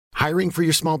Hiring for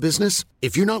your small business?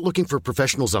 If you're not looking for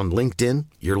professionals on LinkedIn,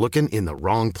 you're looking in the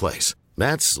wrong place.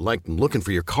 That's like looking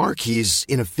for your car keys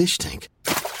in a fish tank.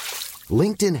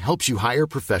 LinkedIn helps you hire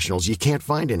professionals you can't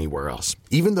find anywhere else,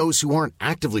 even those who aren't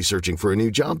actively searching for a new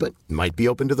job but might be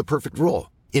open to the perfect role.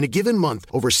 In a given month,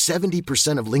 over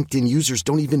 70% of LinkedIn users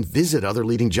don't even visit other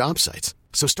leading job sites.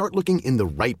 So start looking in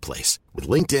the right place. With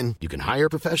LinkedIn, you can hire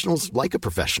professionals like a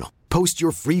professional. Post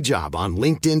your free job on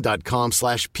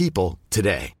linkedin.com/people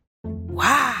today.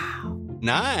 Wow.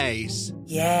 Nice.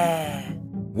 Yeah.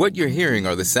 What you're hearing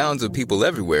are the sounds of people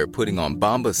everywhere putting on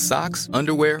Bombas socks,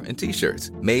 underwear, and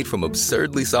T-shirts made from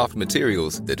absurdly soft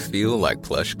materials that feel like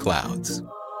plush clouds.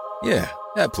 Yeah,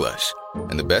 that plush.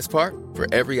 And the best part? For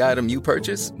every item you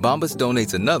purchase, Bombas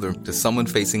donates another to someone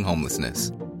facing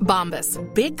homelessness. Bombas.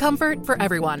 Big comfort for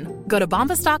everyone. Go to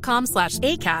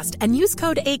bombas.com/ACAST and use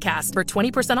code ACAST for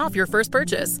 20% off your first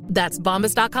purchase. That's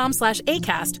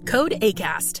bombas.com/ACAST. Code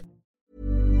ACAST.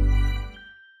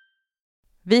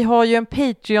 Vi har ju en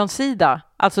Patreon-sida,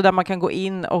 alltså där man kan gå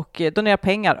in och donera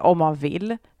pengar om man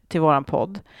vill till våran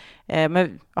podd.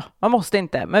 Men ja, man måste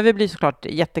inte, men vi blir såklart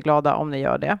jätteglada om ni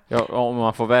gör det. Ja, om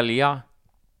man får välja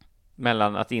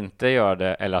mellan att inte göra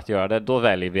det eller att göra det, då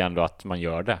väljer vi ändå att man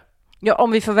gör det. Ja,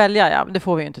 om vi får välja, ja, det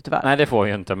får vi ju inte tyvärr. Nej, det får vi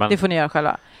ju inte. Men det får ni göra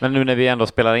själva. Men nu när vi ändå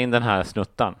spelar in den här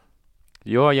snuttan,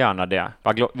 gör gärna det.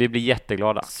 Vi blir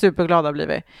jätteglada. Superglada blir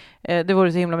vi. Det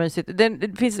vore så himla mysigt.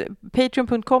 Det finns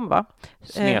patreon.com, va?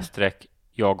 /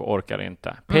 jag orkar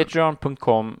inte.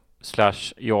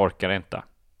 Patreon.com/jag orkar inte.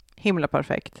 Himla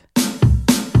perfekt.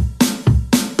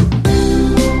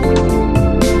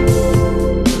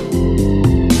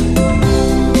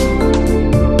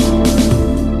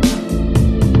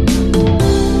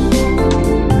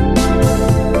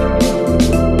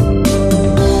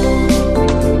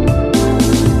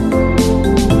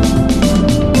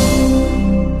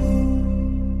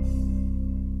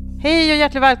 Hej och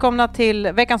hjärtligt välkomna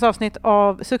till veckans avsnitt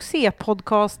av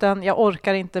succépodcasten Jag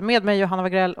orkar inte, med mig Johanna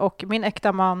Wagrell och min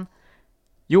äkta man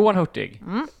Johan Hurtig.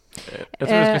 Jag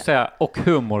tror jag skulle säga och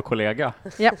humorkollega.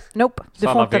 Ja, nope, du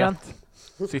får inte den.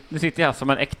 Nu sitter jag här som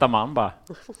en äkta man bara.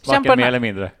 Varken mer eller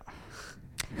mindre.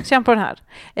 Känn på den här.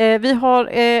 Vi har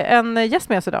en gäst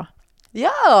med oss idag.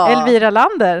 Ja! Elvira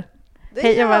Lander.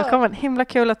 Hej och välkommen. Himla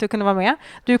kul att du kunde vara med.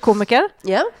 Du är komiker.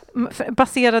 Ja.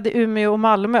 Baserad i Umeå och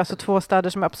Malmö, så 2 städer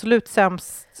som är absolut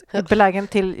sämst belägen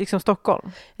till liksom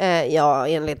Stockholm. Ja,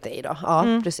 enligt dig då. Ja,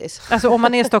 precis. Alltså om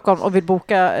man är i Stockholm och vill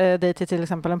boka dig till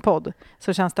exempel en podd,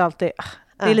 så känns det alltid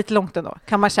det är lite långt ändå.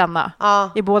 Kan man känna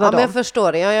i båda dem. Men jag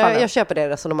förstår det. Jag köper det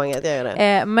resonemanget. Jag gör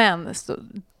det. Men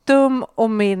dum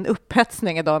om min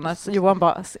upphetsning idag när Johan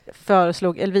bara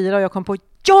föreslog Elvira och jag kom på,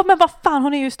 ja men vad fan,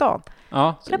 hon är ju i stan.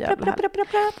 Ja.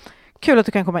 Kul att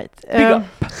du kan komma hit. Big up.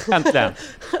 Äntligen.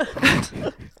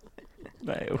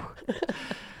 Nej, usch.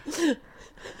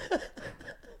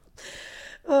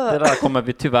 Det där kommer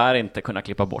vi tyvärr inte kunna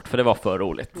klippa bort, för det var för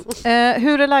roligt.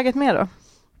 Hur är läget med då?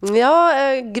 Ja,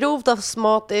 grovt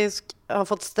astmatisk. Jag har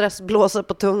fått stressblåsor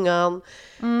på tungan.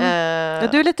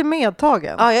 Du är lite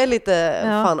medtagen. Ja, jag är lite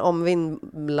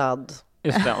omvindlad.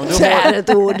 Just det.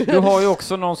 Och du har ju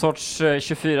också någon sorts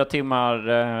 24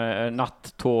 timmar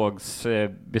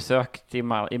nattågsbesök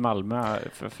i Malmö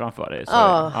framför dig.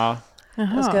 Ja.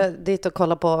 Jag ska dit och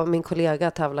kolla på min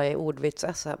kollega tävla i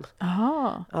ordvits-SM.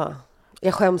 Aha. Ja.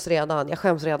 Jag skäms redan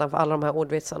för alla de här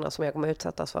ordvitsarna som jag kommer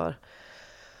utsättas för.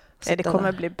 Nej, det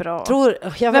kommer bli bra.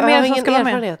 Jag har ingen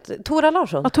erfarenhet. Tora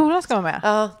Larsson. Ja, Tora ska vara med.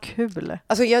 Ja. Kul.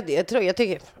 Alltså jag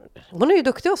tycker hon är ju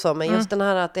duktig och så, men just den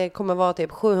här att det kommer vara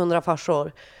typ 700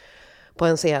 farsor på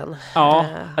en scen. Ja,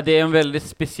 det är en väldigt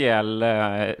speciell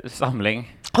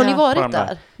samling. Har ni varit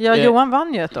där? Ja, Johan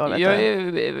vann ju ett år. Jag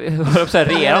hör upp så här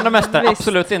regerande mästare.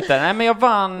 Absolut inte. Nej, men jag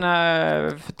vann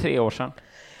för 3 år sedan.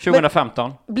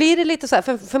 2015. Men blir det lite så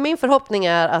här, för min förhoppning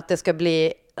är att det ska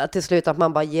bli att till slut att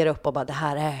man bara ger upp och bara, det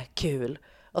här är kul.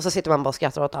 Och så sitter man bara och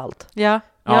skrattar åt allt. Ja.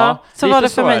 Så var det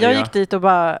för mig. Jag gick dit och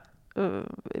bara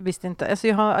visste inte. Alltså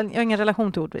jag har ingen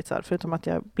relation till ordvitsar förutom att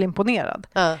jag blir imponerad.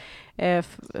 För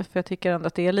jag tycker ändå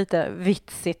att det är lite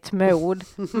vitsigt med ord.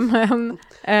 Men,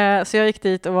 så jag gick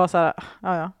dit och var så här,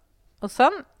 ja. Och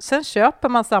sen köper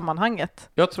man sammanhanget.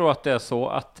 Jag tror att det är så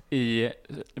att i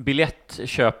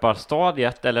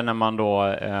biljettköparstadiet eller när man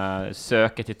då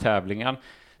söker till tävlingen,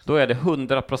 då är det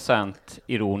 100%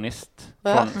 ironiskt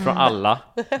från alla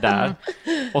där.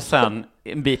 Och sen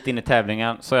en bit in i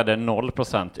tävlingen så är det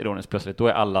 0% ironiskt plötsligt. Då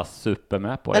är alla super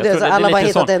med på det. Jag tror alla bara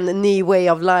hittat en ny way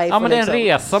of life. Ja, men det är en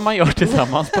resa man gör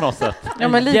tillsammans på något sätt. Ja,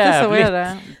 men lite så är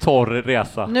det. Torr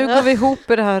resa. Nu går vi ihop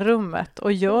i det här rummet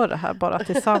och gör det här bara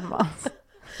tillsammans.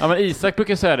 Ja, men Isak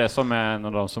brukar säga det som är en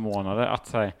av de som ordnade att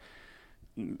säga,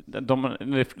 de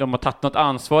har tagit något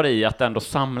ansvar i att ändå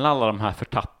samla alla de här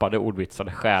förtappade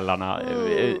ordvitsade själarna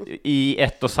i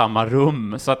ett och samma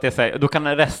rum, så att det säger, då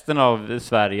kan resten av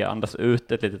Sverige andas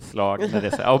ut ett litet slag när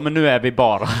det säger, men nu är vi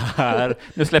bara här,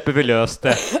 nu släpper vi lös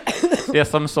det. Det är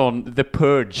som sån The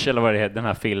Purge, eller vad det är, den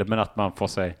här filmen, att man får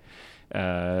sig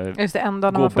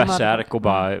gå bärsärk och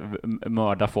bara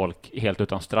mörda folk helt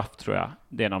utan straff, tror jag.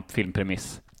 Det är någon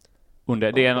filmpremiss.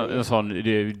 Det är en sån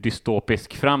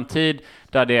dystopisk framtid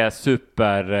där det är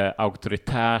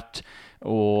superauktoritärt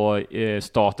och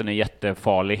staten är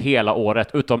jättefarlig hela året,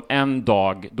 utom en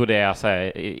dag då det är så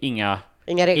här, inga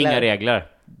regler.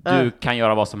 Du kan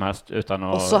göra vad som helst utan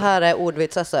att... Och så här är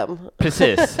ordvits-SM.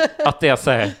 Precis, att det är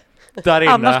så här, där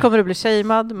inne... Annars kommer du bli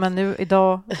shamed, men nu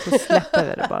idag så släpper vi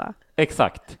det bara.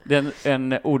 Exakt, det är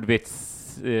en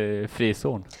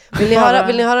ordvits-frizon. Vill ni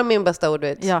höra min bästa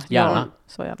ordvits? Ja, gärna.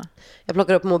 Så gärna. Jag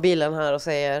plockar upp mobilen här och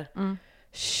säger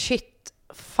shit,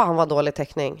 fan vad dålig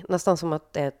teckning. Nästan som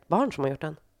att det är ett barn som har gjort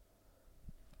den.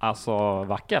 Alltså,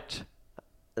 vackert.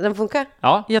 Den funkar?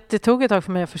 Ja. Det tog ett tag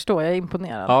för mig att förstå, jag är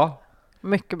imponerad. Ja.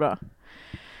 Mycket bra.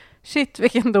 Shit,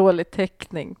 vilken dålig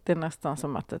teckning. Det är nästan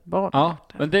som att ett barn har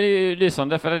gjort det. Men det är ju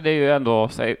lysande, för det är ju ändå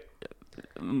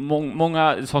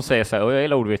många som säger så här, och jag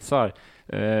gillar ordvitsar.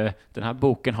 Den här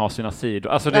boken har sina sidor.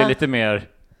 Alltså det är lite mer...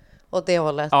 Åt det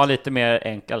hållet. Ja, lite mer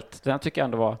enkelt. Den här tycker jag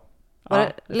ändå var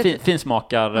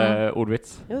finsmakar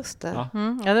ordvits. Just det. Ja.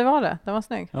 Ja, det var det. Den var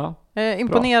snygg. Ja.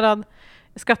 Imponerad.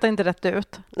 Jag skrattar inte rätt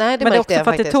ut. Nej, men det är också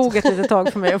för att det tog ett litet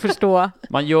tag för mig att förstå.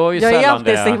 Man gör ju jag är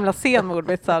alltid det. Så himla sen med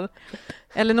ordvitsar.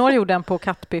 Elinor gjorde en på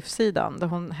Kattbiff-sidan där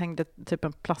hon hängde typ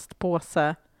en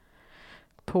plastpåse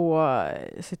på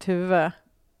sitt huvud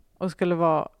och skulle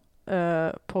vara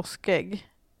påskägg.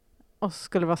 Och så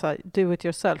skulle det vara så här, do it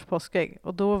yourself, påskägg.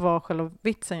 Och då var själva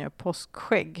vitsen ju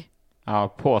påskskägg. Ja,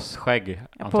 påsskägg.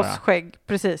 Påsskägg,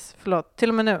 precis. Förlåt, till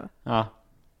och med nu. Ja.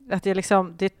 Att jag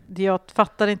liksom, jag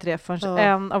fattar inte det förrän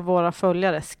en av våra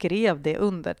följare skrev det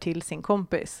under till sin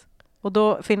kompis. Och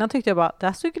då, Finna tyckte jag bara, det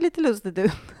här såg lite lustigt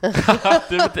ut.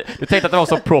 du tänkte att det var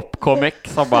så prop-comic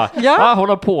som bara,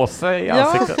 håller på sig i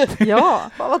ansiktet. Ja.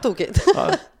 Vad tokigt. Ja.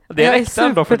 Det är rätt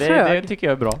ändå, för det tycker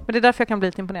jag är bra. Men det är därför jag kan bli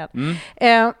lite imponerad.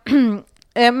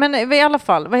 Men i alla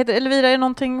fall, vad heter Elvira, är det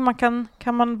någonting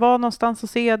kan man vara någonstans och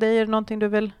se dig? Är det någonting du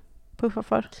vill puffa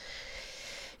för?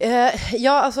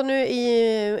 Ja, alltså nu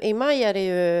i maj är det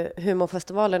ju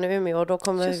humorfestivalen i Umeå och då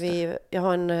kommer jag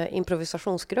har en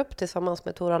improvisationsgrupp tillsammans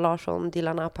med Tora Larsson,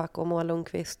 Dilan Apak och Moa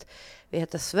Lundqvist. Vi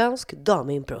heter Svensk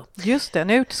Damimpro. Just det,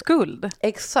 ni har gjort Skuld.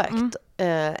 Exakt,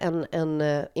 en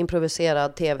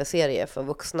improviserad tv-serie för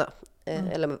vuxna.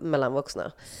 Eller mellan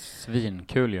vuxna.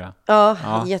 Svinkul, ja. Ja,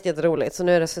 jätteroligt. Så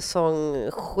nu är det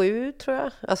säsong 7, tror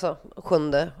jag. Alltså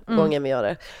 7:e gången vi gör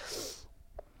det.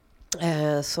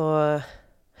 Så...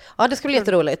 Ja, det ska bli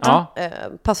jätteroligt.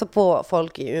 Passa på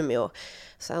folk i Umeå.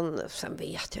 Sen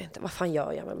vet jag inte, vad fan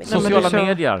gör jag med mig? Sociala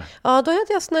medier. Ja, då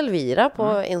heter jag Snällvira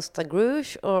på Instagram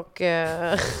och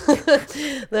det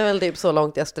är väl typ så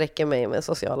långt jag sträcker mig med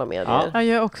sociala medier. Ja,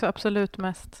 jag är också absolut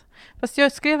mest. Fast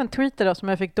jag skrev en tweet idag som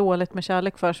jag fick dåligt med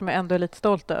kärlek för, som jag ändå är lite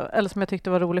stolt över, eller som jag tyckte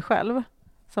var rolig själv.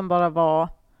 Som bara var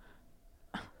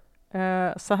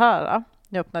så här.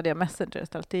 Jag öppnade det Messenger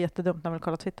istället. Det är jättedumt när man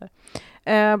kollar Twitter.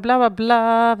 Bla bla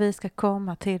bla, vi ska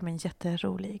komma till min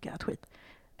jätteroliga tweet.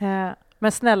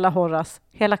 Men snälla Horace,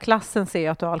 hela klassen ser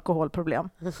att du har alkoholproblem.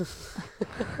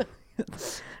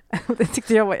 Det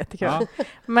tyckte jag var jättekul. Ja.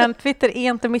 Men Twitter är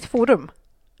inte mitt forum.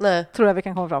 Nej. Tror jag vi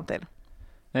kan komma fram till.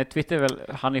 Nej, Twitter är väl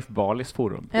Hanif Balis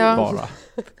forum. Bara.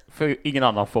 För ingen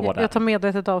annan får vara där. Jag tar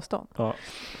medvetet avstånd.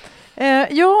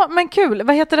 Ja, men kul.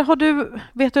 Vad heter det?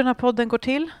 Vet du hur den här podden går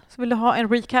till? Så vill du ha en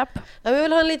recap? Ja, vi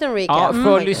vill ha en liten recap. Ja,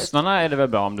 för lyssnarna är det väl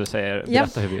bra om du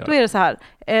berätta hur vi gör. Då är det så här.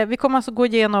 Vi kommer alltså gå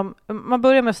igenom, man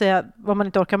börjar med att säga vad man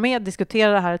inte orkar med,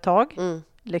 diskutera det här ett tag.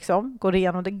 Liksom, går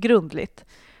igenom det grundligt.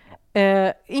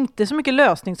 Inte så mycket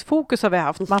lösningsfokus har vi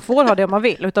haft. Man får ha det om man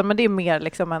vill, men det är mer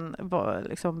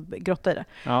liksom grotta i det.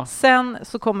 Ja. Sen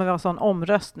så kommer vi ha en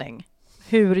omröstning.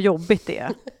 Hur jobbigt det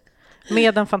är.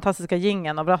 Med den fantastiska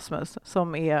jingeln av Rasmus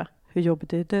som är hur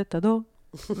jobbigt är detta då?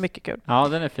 Mycket kul. Ja,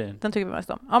 den är fin. Den tycker vi mest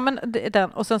om. Ja, men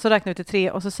den. Och sen så räknar vi till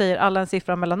 3 och så säger alla en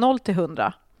siffra mellan 0 till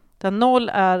 100. Där 0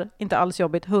 är inte alls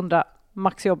jobbigt, 100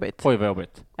 max jobbigt. Oj, vad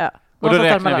jobbigt. Ja. Och då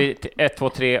räknar vi till 1, 2,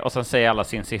 3 och sen säger alla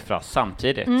sin siffra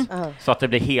samtidigt. Så att det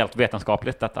blir helt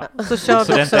vetenskapligt detta.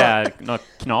 Så det inte är något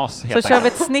knas. Så kör vi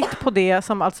ett snitt på det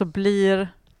som alltså blir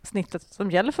snittet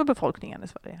som gäller för befolkningen i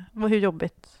Sverige. Hur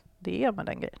jobbigt det är med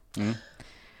den grejen.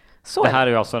 Så det här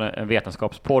är ju alltså en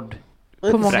vetenskapspodd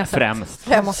på många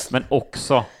främst. Men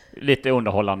också lite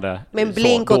underhållande. Med en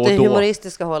blink åt det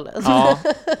humoristiska hållet. Ja,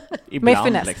 ibland, med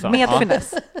finess. Liksom. Med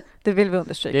finess. Det vill vi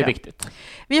understryka. Det är viktigt.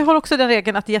 Vi har också den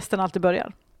regeln att gästen alltid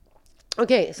börjar.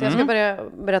 Okej, så jag ska börja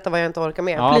berätta vad jag inte orkar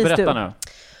med. Ja, berätta nu.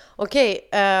 Okej,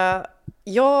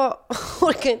 jag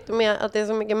orkar inte med att det är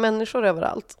så mycket människor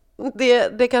överallt.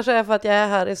 Det kanske är för att jag är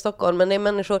här i Stockholm, men det är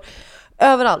människor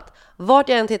överallt. Vart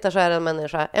jag än tittar så är det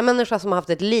en människa som har haft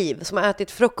ett liv, som har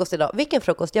ätit frukost idag. Vilken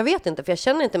frukost? Jag vet inte, för jag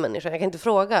känner inte människan. Jag kan inte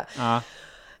fråga. Ja.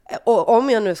 Och om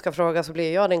jag nu ska fråga så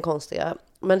blir jag den konstiga.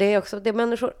 Men det är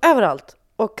människor överallt.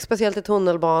 Och speciellt i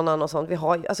tunnelbanan och sånt.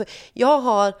 Jag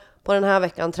har på den här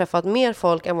veckan träffat mer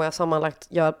folk än vad jag sammanlagt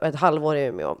gör ett halvår i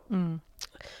Umeå.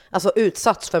 Alltså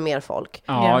utsatts för mer folk.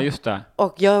 Ja, just det.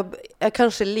 Och jag är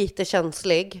kanske lite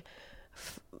känslig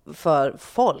för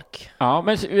folk. Ja,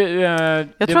 men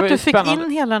jag tror att du fick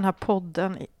in hela den här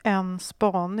podden i en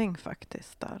spaning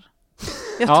faktiskt där.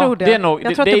 Jag tror det. Det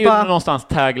är ju någonstans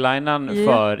taglinen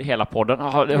för hela podden.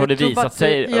 Har det visat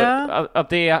sig att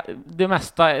det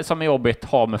mesta som är jobbigt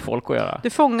har med folk att göra. Du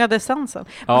fångade essensen.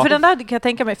 Ja. För den där kan jag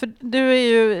tänka mig, för du är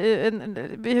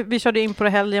ju vi körde in på det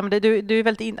helgen, men du är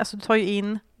väldigt alltså du tar ju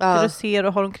in det du ser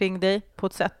och har omkring dig på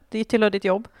ett sätt. Det tillhör ditt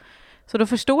jobb. Så då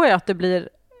förstår jag att det blir,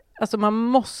 alltså man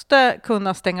måste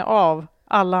kunna stänga av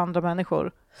alla andra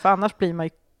människor, för annars blir man ju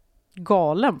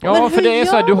galen på. Ja, för det är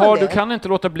så här, du kan inte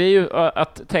låta bli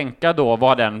att tänka då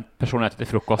vad den personen äter till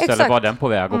frukost. Exakt. Eller vad den på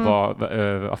väg och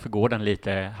varför går den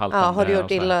lite haltande. Ja, har du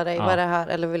gjort illa dig? Vad är det här?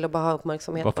 Eller vill du bara ha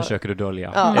uppmärksamhet? Vad försöker du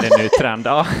dölja? Ja. Är det en ny trend?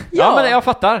 Ja, men jag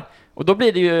fattar. Och då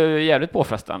blir det ju jävligt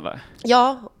påfrestande.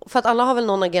 Ja, för att alla har väl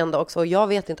någon agenda också. Och jag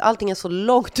vet inte, allting är så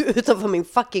långt utanför min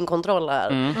fucking kontroll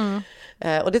här.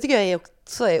 Och det tycker jag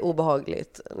också är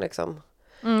obehagligt. Liksom.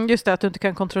 Just det, att du inte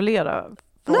kan kontrollera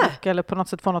folk eller på något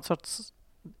sätt få något sorts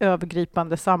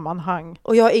övergripande sammanhang.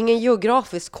 Och jag har ingen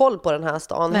geografisk koll på den här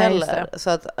stan heller. Så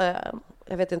att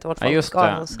jag vet inte vart folk just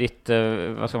ska. Just det,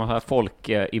 ditt vad ska man säga,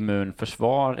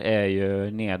 folkimmunförsvar är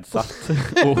ju nedsatt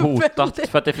och hotat.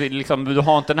 För att du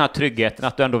har inte den här tryggheten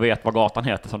att du ändå vet vad gatan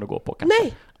heter som du går på.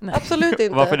 Kanske. Nej, absolut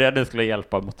inte. Varför det skulle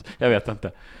hjälpa mot, jag vet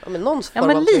inte. Ja, men någon form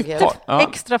av lite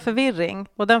extra förvirring.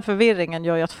 Och den förvirringen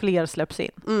gör ju att fler släpps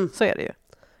in. Så är det ju.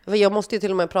 Jag måste ju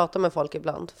till och med prata med folk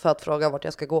ibland för att fråga vart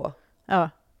jag ska gå.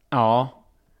 Ja.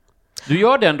 Du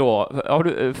gör det ändå.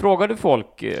 Frågar du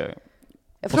folk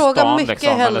jag frågar stan, mycket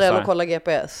liksom, hellre än att kolla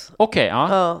GPS. Okej,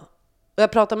 ja.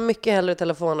 Jag pratar mycket hellre i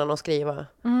telefonen och skriva.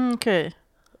 Okej.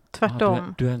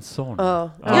 Tvärtom. Du är en sån.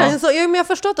 Men jag har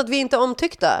förstått att vi inte är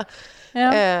omtyckta.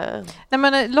 Ja. Nej,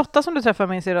 men Lotta som du träffar,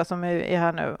 min syrra som är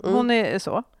här nu, hon är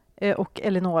så. Och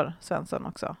Elinor Svensson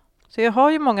också. Så jag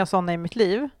har ju många sådana i mitt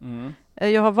liv.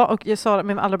 Jag sa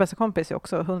min allra bästa kompis är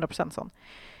också 100% sån.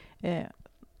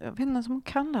 Jag vet inte om hon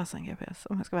kan läsa en GPS,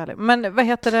 om jag ska vara ärlig. Men vad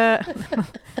heter det?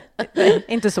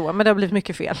 Inte så, men det har blivit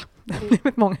mycket fel. Det har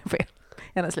blivit många fel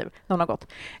i hennes liv. Någon har gått.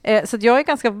 Så att jag är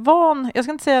ganska van. Jag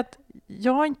ska inte säga att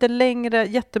jag har inte längre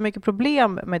jättemycket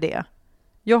problem med det.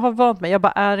 Jag har vant mig. Jag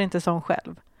bara är inte sån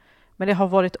själv. Men det har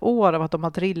varit år av att de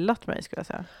har drillat mig, skulle jag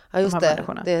säga. Ja, just de här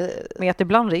människorna. Men att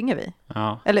ibland ringer vi.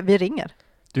 Ja. Eller vi ringer.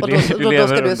 Och då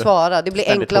ska du svara. Det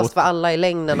blir enklast för alla i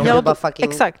längden om du bara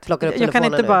fucking plockar upp telefonen. Jag kan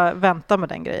inte bara vänta med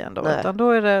den grejen då. Utan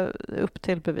då är det upp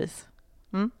till bevis.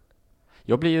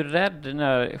 Jag blir ju rädd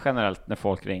generellt när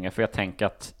folk ringer. För jag tänker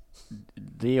att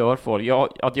det gör folk.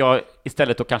 Att jag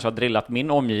istället då kanske har drillat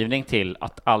min omgivning till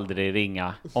att aldrig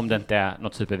ringa om det inte är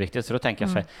något superviktigt. Så då tänker jag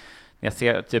så här, när jag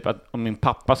ser typ att om min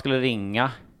pappa skulle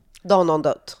ringa. Då har någon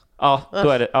dött. Ja, då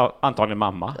är det antagligen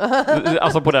mamma.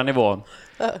 Alltså på den nivån.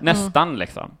 Nästan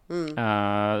liksom.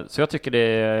 Så jag tycker det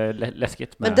är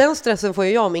läskigt. Men den stressen får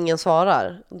ju jag om ingen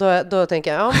svarar. Då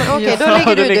tänker jag, okej, då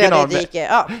lägger du död i diket.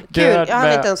 Ja, kul, jag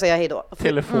hann inte ens säga hej då.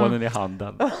 Telefonen i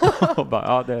handen. Och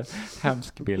bara, det är en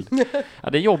hemsk bild. Ja,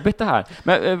 det är jobbigt det här.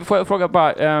 Men får jag fråga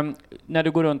bara, när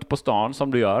du går runt på stan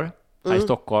som du gör här i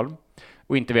Stockholm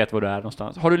och inte vet var du är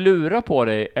någonstans. Har du lurar på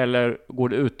dig eller går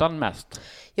du utan mest?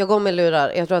 Jag går med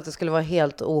lurar. Jag tror att det skulle vara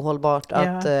helt ohållbart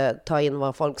att ta in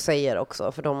vad folk säger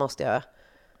också. För då måste jag...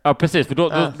 Ja, precis. För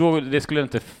då det skulle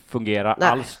inte fungera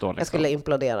alls då. Liksom. Jag skulle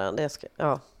implodera.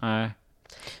 Nej.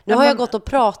 Nu har jag gått och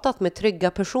pratat med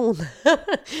trygga personer.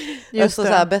 Alltså så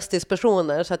här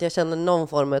bästispersoner. Så att jag känner någon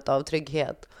form av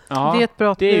trygghet. Ja, det är ett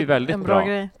bra, det är ju väldigt en bra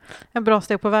grej. En bra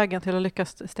steg på vägen till att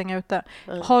lyckas stänga ut det.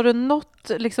 Har du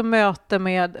något liksom möte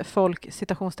med folk,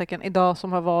 citationstecken, idag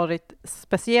som har varit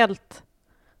speciellt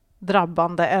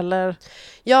drabbande eller?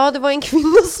 Ja, det var en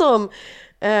kvinna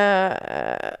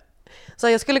Så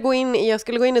jag skulle gå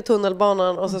in i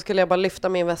tunnelbanan och så skulle jag bara lyfta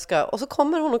min väska och så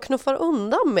kommer hon och knuffar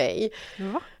undan mig.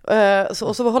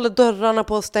 Och så håller dörrarna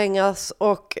på att stängas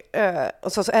och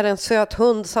så är det en söt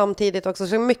hund samtidigt också.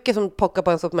 Så det är mycket som pockar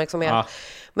på ens uppmärksamhet. Ja.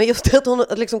 Men just det att hon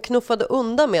liksom knuffade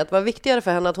undan mig, att det var viktigare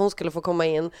för henne att hon skulle få komma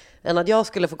in än att jag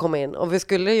skulle få komma in. Och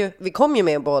vi kom ju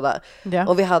med båda. Ja.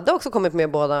 Och vi hade också kommit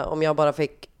med båda om jag bara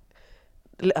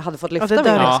hade fått lyfta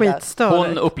min väska.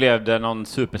 Hon upplevde någon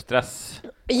superstress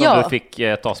som du fick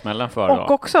ta smällen för.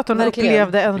 Och också att hon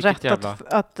upplevde en rätt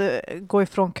att gå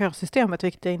ifrån kösystemet,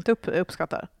 vilket jag inte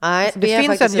uppskattar. Nej, alltså, det är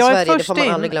faktiskt i Sverige, det får man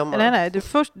aldrig glömma. Nej,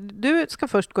 du ska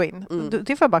först gå in.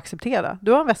 Det får jag bara acceptera.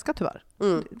 Du har en väska tyvärr.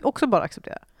 Också bara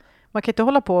acceptera. Man kan inte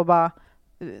hålla på och bara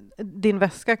din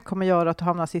väska kommer göra att du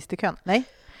hamnar sist i kön. Nej.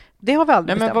 Det har vi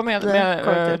aldrig bestämt. Men vad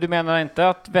menar du? Menar inte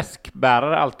att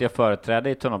väskbärare alltid har företräde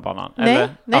i tunnelbanan?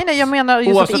 Nej, jag menar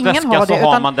just att ingen har det. Så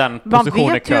har man den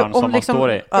positionen i kön som man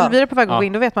står i. Elvira är på väg att gå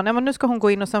in, då vet man, men nu ska hon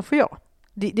gå in och sen får jag.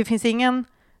 Det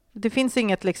finns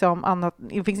inget liksom annat,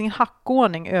 det finns ingen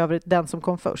hackordning över den som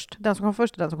kom först. Den som kom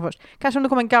först. Kanske om det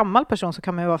kommer en gammal person så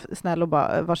kan man ju vara snäll och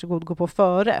bara varsågod gå på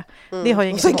före. Det har jag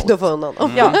inget emot. Knuffa undan.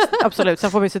 Ja, absolut.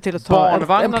 Sen får vi se till att ta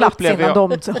en plats innan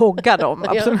de hoggar dem.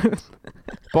 Absolut.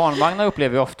 Barnvagnar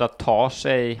upplever ju ofta att tar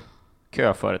sig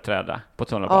köföreträde på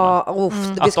tunnelbanan.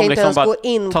 Vi ska inte ens gå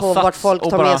in på vart folk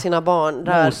tar med sina barn.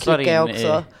 Där klickar jag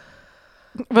också.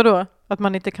 Vadå? Att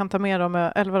man inte kan ta med dem,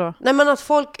 eller vadå? Nej, men att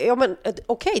folk,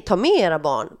 okej, ta med era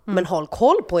barn, men håll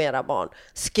koll på era barn.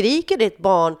 Skriker ditt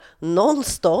barn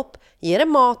nonstop, ge det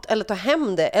mat eller ta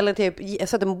hem det, eller typ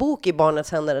sätt en bok i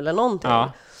barnets händer eller någonting.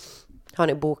 Ja. Har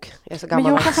ni bok? Jag är så gammal.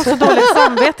 Men jag kan få så dåligt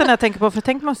samvete när jag tänker på, för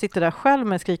tänk man sitter där själv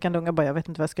med en skrikande unga, bara jag vet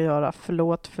inte vad jag ska göra.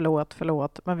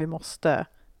 Förlåt, men vi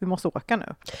måste åka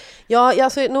nu. Ja,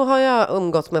 alltså, nu har jag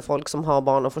umgått med folk som har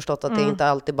barn och förstått att det inte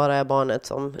alltid bara är barnet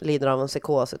som lider av en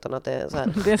psykos, utan att det är så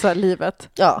här. Det är så här livet.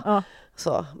 Ja.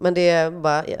 Så. Men det är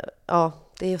bara,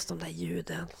 det är just de där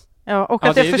ljuden. Ja, och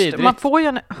att man får ju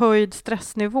en höjd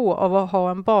stressnivå av att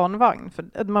ha en barnvagn.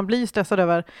 För man blir stressad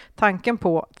över tanken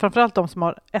på, framförallt de som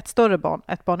har ett större barn,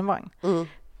 ett barn i vagn.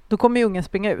 Då kommer ju ungen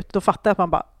springa ut. Då fattar jag att man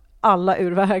bara, alla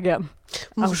ur vägen.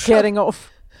 I'm getting off.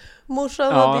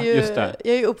 Morsan hade ju, jag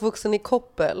är ju uppvuxen i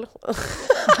Koppel.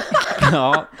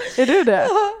 Ja. Är du det?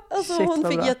 Alltså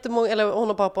hon fick jättemånga, eller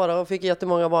hon och pappa då, fick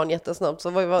jättemånga barn jättesnabbt. Så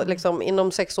vi var liksom,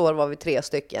 inom 6 år var vi 3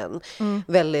 stycken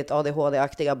väldigt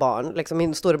ADHD-aktiga barn. Liksom,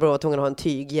 min storebror var tvungen att ha en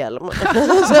tyghjälm.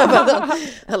 Så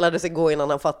han lärde sig gå innan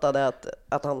han fattade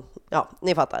att han,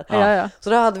 ni fattar. Ja. Så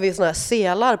då hade vi såna här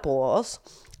selar på oss.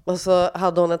 Och så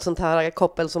hade hon ett sånt här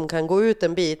koppel som kan gå ut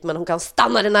en bit, men hon kan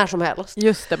stanna det när som helst.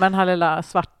 Just det, men den här lilla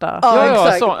svarta.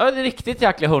 Ja, så, ett riktigt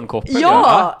jäkla hundkoppel.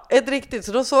 Ja, ett riktigt.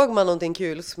 Så då såg man någonting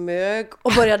kul, smög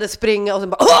och började springa och sen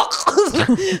bara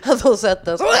hade hon sett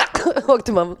den, så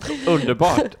åkte man.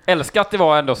 Underbart. Älskar att det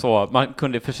var ändå så, man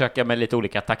kunde försöka med lite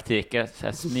olika taktiker, så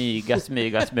här,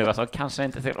 smyga, så kanske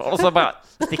inte till, och så bara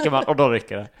sticker man och då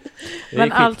rycker det.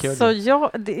 Men alltså,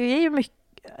 det är ju mycket,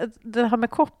 det här med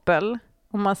koppel.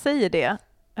 Om man säger det,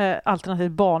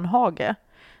 alternativt barnhage,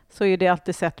 så är det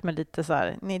alltid sett med lite så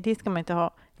här, nej, det ska man inte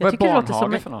ha. Vad är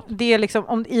barnhage för något? Det är liksom,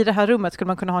 om i det här rummet skulle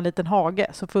man kunna ha en liten hage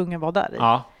så får ungen vara där i.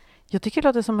 Ja. Jag tycker det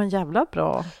låter som en jävla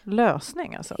bra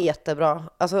lösning. Alltså. Jättebra.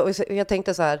 Alltså, jag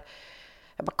tänkte så här,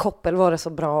 koppel var det så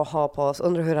bra att ha på oss.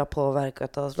 Undrar hur det har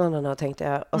påverkat oss. Tänkte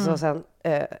jag. Och så sen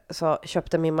så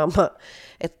köpte min mamma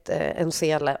en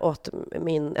sele åt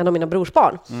en av mina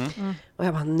brorsbarn. Och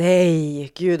jag bara,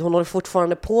 nej, gud, hon håller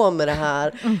fortfarande på med det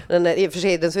här. I och för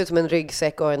sig, den ser ut som en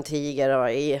ryggsäck och en tiger och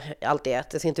allt i ett.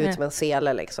 Det ser inte ut som en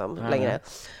sele liksom längre.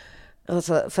 Och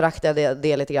så föraktade jag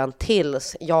det lite grann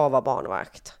tills jag var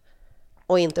barnvakt.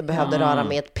 Och inte behövde röra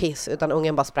med ett piss, utan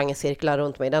ungen bara sprang i cirklar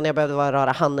runt mig. Den jag behövde var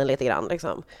röra handen lite grann.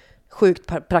 Liksom.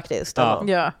 Sjukt praktiskt.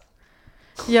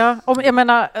 Ja, och jag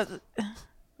menar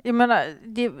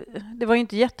det var ju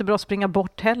inte jättebra att springa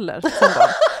bort heller. Alltså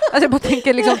jag bara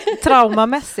tänker liksom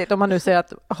traumamässigt, om man nu säger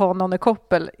att ha någon i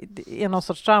koppel är någon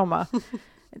sorts trauma.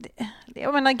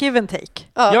 Jag menar give and take.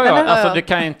 Alltså du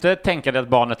kan ju inte tänka dig att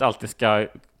barnet alltid ska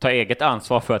ta eget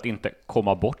ansvar för att inte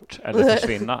komma bort eller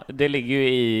försvinna. Det ligger ju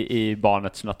i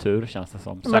barnets natur, känns det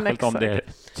som. Särskilt om det är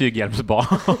tyghjälmsbarn.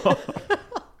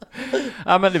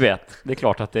 Ja, men du vet, det är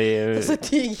klart att det är alltså,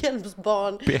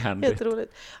 tyghjälmsbarn,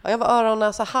 jätteroligt. Ja, jag var öron,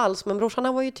 näsa, hals, men brorsan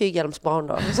han var ju tyghjälmsbarn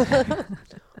då.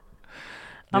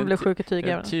 Han blev sjuk i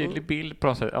tyghjälm. En tydlig bild på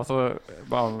något sätt. Alltså,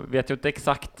 man vet ju inte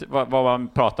exakt vad man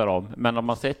pratar om, men om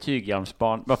man säger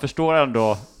tyghjälmsbarn, man förstår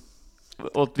ändå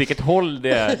åt vilket håll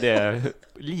det är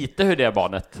lite hur det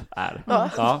barnet är.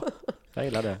 Ja. Jag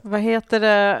gillar det. Vad heter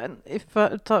det,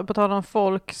 på tal om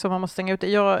folk som man måste stänga ut?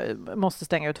 Jag måste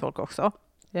stänga ut folk också.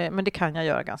 Men det kan jag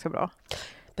göra ganska bra.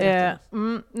 Nej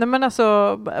men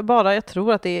alltså, bara jag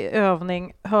tror att det är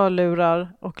övning,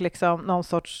 hörlurar och liksom någon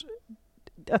sorts,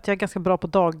 att jag är ganska bra på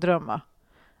dagdrömma.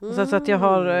 Så att jag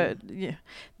har,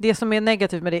 det som är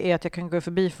negativt med det är att jag kan gå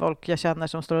förbi folk jag känner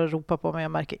som står och ropar på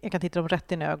mig. Jag kan titta dem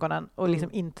rätt in i ögonen och liksom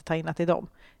inte ta in att det är dem.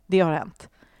 Det har hänt.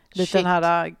 Lite den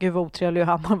här, gud vad otrevlig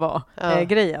Johanna var,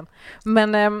 grejen.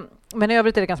 Men i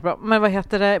övrigt är det ganska bra. Men vad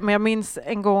heter det? Men jag minns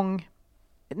en gång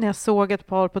när jag såg ett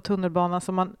par på tunnelbanan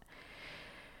som man,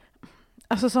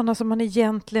 alltså sådana som man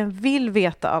egentligen vill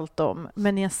veta allt om,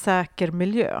 men i en säker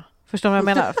miljö. Förstår du vad jag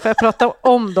menar? För jag pratade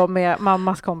om dem med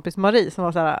mammas kompis Marie som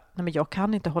var så här, nej men jag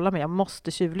kan inte hålla med, jag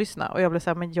måste tjuvlyssna. Och jag blev så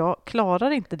här, men jag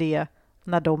klarar inte det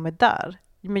när de är där.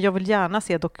 Men jag vill gärna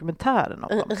se dokumentären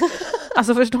om dem.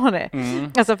 Alltså förstår ni?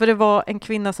 Alltså för det var en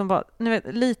kvinna som var, ni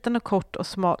vet, liten och kort och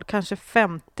smal, kanske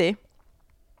 50.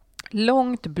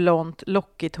 Långt, blont,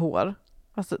 lockigt hår.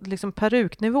 Alltså liksom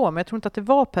peruknivå, men jag tror inte att det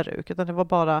var peruk, utan det var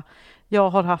bara, jag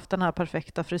har haft den här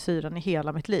perfekta frisyren i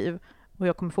hela mitt liv och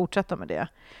jag kommer fortsätta med det.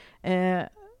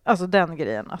 Alltså den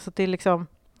grejen. Alltså det är liksom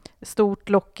stort,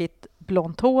 lockigt,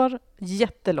 blont hår,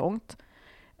 jättelångt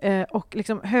och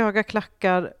liksom höga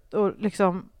klackar och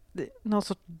liksom någon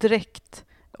sorts dräkt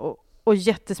och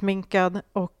jättesminkad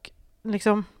och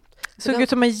liksom såg ut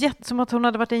som att hon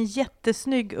hade varit en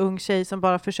jättesnygg ung tjej som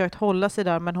bara försökt hålla sig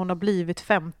där, men hon har blivit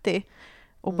 50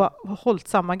 och bara hållit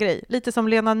samma grej. Lite som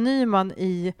Lena Nyman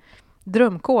i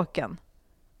Drömkåken.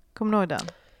 Kommer du ihåg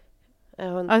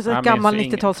den? Alltså en gammal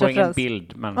 90-talsreferens.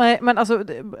 Bild, men... Nej, men alltså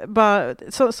bara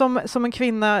som en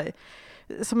kvinna,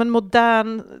 som en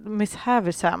modern Miss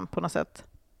Havisham på något sätt.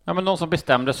 Ja, men någon som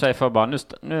bestämde sig för bara,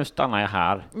 nu stannar jag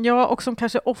här. Ja, och som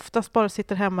kanske oftast bara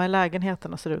sitter hemma i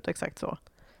lägenheten och ser ut exakt så.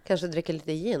 Kanske dricker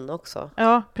lite gin också.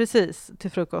 Ja, precis,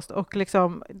 till frukost. Och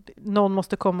liksom, någon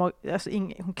måste komma och, alltså,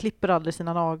 hon klipper aldrig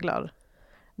sina naglar.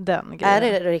 Den grejen.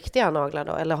 Är det riktiga naglar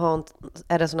då? Eller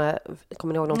är det såna här,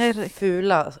 kommer ni ihåg de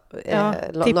fula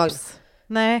naglar?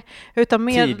 Nej, utan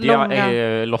mer tidiga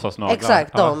långa... låtsasnaglar.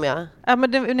 Exakt, de ja.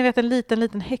 Men ni vet en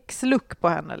liten häxlook på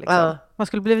henne liksom. Man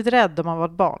skulle blivit rädd om man var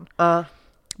ett barn.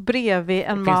 Bredvid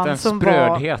en man som var...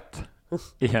 Finns det en sprödhet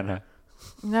i henne?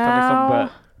 Ja.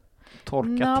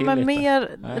 Torka till men lite.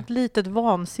 Mer ett litet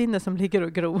vansinne som ligger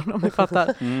och gror, om ni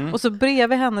fattar. Och så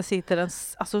bredvid henne sitter en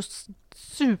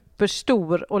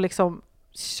superstor och liksom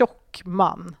tjock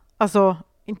man. Alltså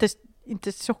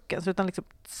inte tjock ens, utan liksom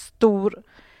stor.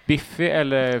 Biffig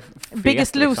eller fet?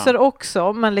 Biggest Loser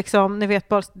också, men liksom, ni vet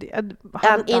bara... Är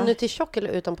han inuti tjock eller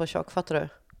utanpå tjock, fattar du?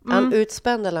 Är han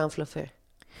utspänd eller är han fluffig?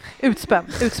 Utspänd.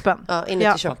 Ja,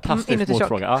 inuti tjock. Fantastisk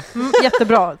motfråga.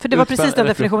 Jättebra, för det var precis den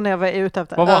definitionen jag var ute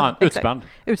efter. Vad var han? Utspänd?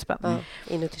 Utspänd.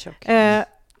 Inuti tjock.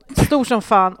 Stor som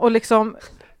fan och liksom,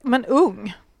 men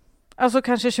ung. Alltså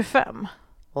kanske 25.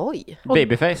 Oj.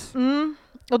 Babyface.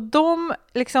 Och de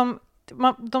liksom,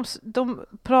 de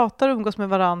pratar och umgås med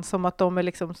varandra som att de är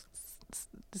liksom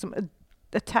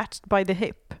attached by the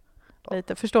hip.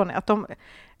 Lite, förstår ni?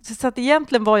 Så att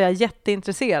egentligen var jag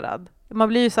jätteintresserad. Man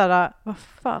blir ju så här, vad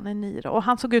fan är ni då? Och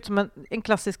han såg ut som en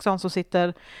klassisk sån som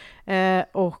sitter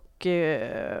och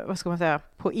vad ska man säga,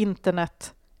 på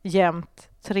internet jämt,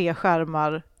 3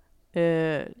 skärmar,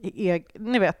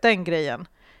 ni vet den grejen.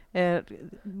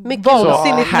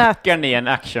 Så hackar ni en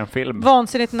actionfilm.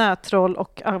 Vansinnigt nättroll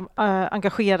och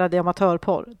engagerad i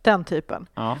amatörporr. Den typen.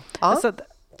 Så,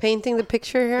 painting the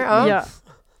picture here. Ja.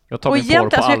 Och egentligen,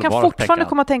 alltså jag kan fortfarande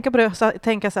komma att tänka på det och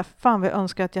tänka så här, fan vad jag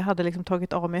önskar att jag hade liksom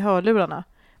tagit av mig hörlurarna.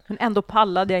 Men ändå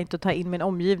pallade jag inte att ta in min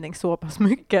omgivning så pass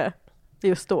mycket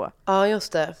just då. Ja,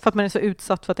 just det. För att man är så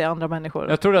utsatt för att det är andra människor.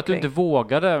 Jag trodde att du inte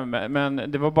vågade,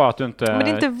 men det var bara att du inte... Men det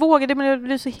är inte vågade, men det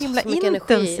blir så himla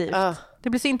intensivt. Det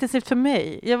blir så intensivt för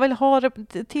mig. Jag vill ha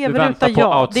tv-ruta,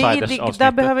 ja.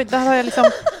 Där har jag liksom...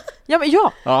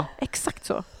 Ja, exakt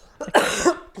så.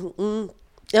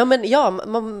 Ja, men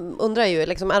man undrar ju,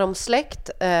 liksom, är de släkt?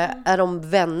 Är de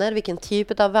vänner? Vilken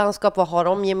typ av vänskap? Vad har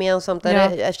de gemensamt? Är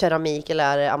det keramik eller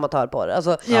är det amatörporr?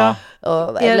 Alltså,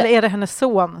 eller är det hennes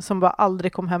son som bara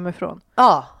aldrig kom hemifrån?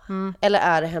 Ja, eller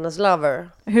är det hennes lover?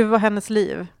 Hur var hennes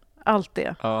liv? Allt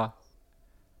det. Ja.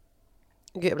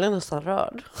 Gud, jag blir nästan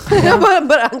rörd. Jag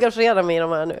börjar engagera mig i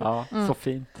de här nu. Ja, så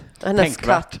fint. Hennes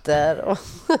katter och...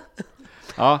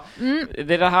 Ja,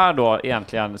 det är det här då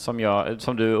egentligen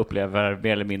som du upplever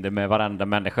mer eller mindre med varenda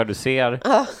människa du ser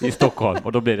i Stockholm,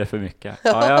 och då blir det för mycket.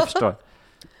 Ja, jag förstår.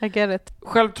 I get it.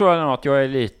 Själv tror jag nog att jag är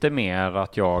lite mer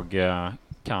att jag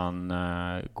kan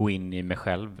gå in i mig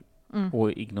själv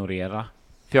och ignorera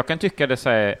För jag kan tycka det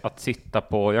är att sitta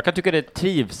på... Jag kan tycka det är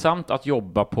trivsamt att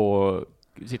jobba på...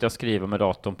 Sitta och skriva med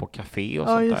datorn på café och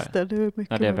sånt där. Ja, just det. Det är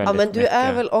mycket. Men du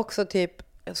är väl också typ...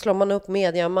 Slår man upp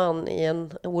mediaman i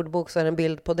en ordbok så är det en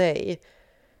bild på dig.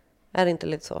 Är det inte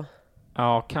lite så?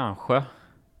 Ja, kanske.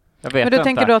 Jag vet men du inte.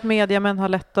 tänker då att mediamän har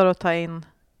lättare att ta in...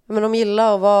 Men de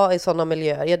gillar att vara i sådana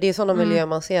miljöer. Ja, det är sådana miljöer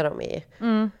man ser dem i.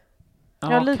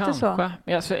 Ja, lite kanske. så.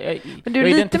 Men du är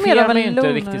lite mer av en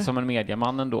inte riktigt som en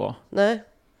mediaman ändå. Nej.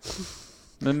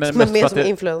 Men mer som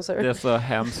influencer. Det är så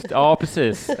hemskt. Ja,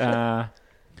 precis.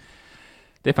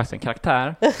 Det är faktiskt en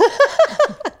karaktär.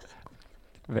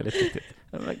 Väldigt viktigt.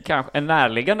 Kanske en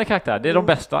närliggande karaktär. Det är de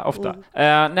bästa ofta.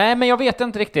 Nej, men jag vet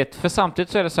inte riktigt. För samtidigt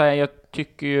så är det så här, jag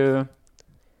tycker ju...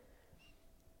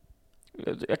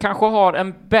 Jag kanske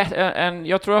har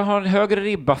jag tror jag har en högre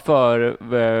ribba för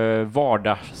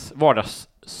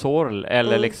vardagssorl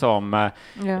eller liksom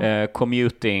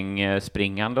commuting,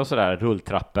 springande och sådär,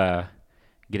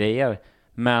 rulltrappegrejer.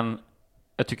 Men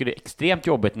jag tycker det är extremt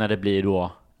jobbigt när det blir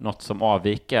då något som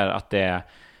avviker, att det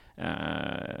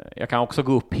jag kan också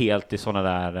gå upp helt i sådana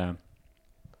där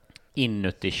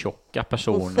inuti tjocka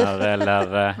personer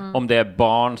eller om det är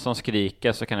barn som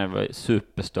skriker så kan det vara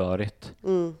superstörigt.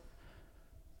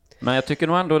 Men jag tycker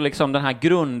nog ändå liksom den här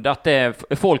grund att det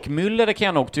är folkmyller, det kan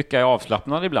jag nog tycka är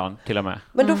avslappnad ibland till och med.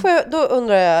 Men då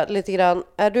undrar jag lite grann,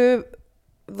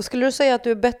 skulle du säga att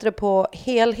du är bättre på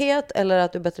helhet eller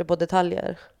att du är bättre på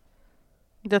detaljer?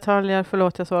 Detaljer,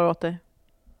 förlåt jag svarar åt dig.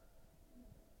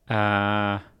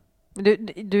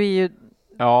 Du är ju...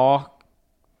 Ja.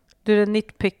 Du är den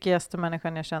nitpickigaste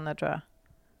människan jag känner, tror jag.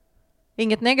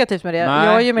 Inget negativt med det. Nej.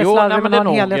 Jag är ju mer slarvig med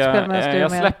någon helhetsspel.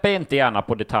 Jag släpper inte gärna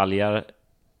på detaljer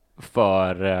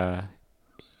för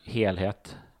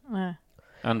helhet. Nej.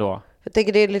 Ändå. Jag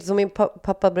tänker det är lite som min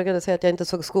pappa brukade säga, att jag inte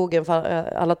såg skogen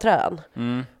för alla träd.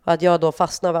 Och att jag då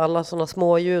fastnar vid alla sådana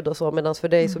små ljud och så, medan för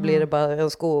dig så blir det bara en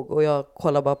skog och jag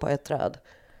kollar bara på ett träd.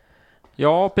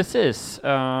 Ja, precis.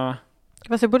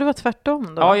 Fast det borde vara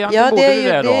tvärtom då. Ja,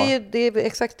 det är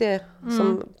exakt det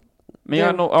som... Men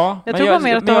jag tror bara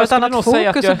mer att du har ett annat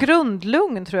fokus och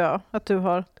grundlugn, tror jag att du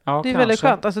har. Ja, det är väldigt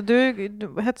skönt. Alltså du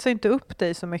hetsar inte upp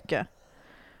dig så mycket.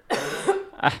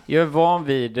 Jag är van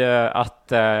vid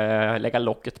att lägga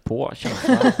locket på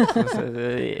känslan.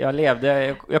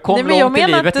 Jag kom långt i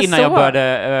livet innan jag började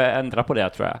ändra på det,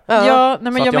 tror jag. Ja,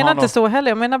 nej, men jag menar inte så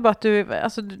heller. Jag menar bara att du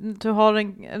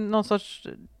har någon sorts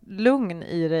lugn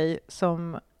i dig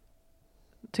som,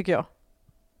 tycker jag.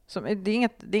 Det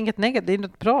är inget negativt, det är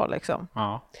något bra liksom.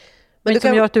 Ja. Men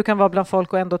som gör att du kan vara bland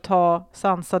folk och ändå ta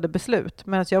sansade beslut.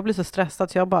 Men jag blir så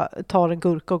stressad så jag bara tar en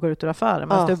gurka och går ut ur affären.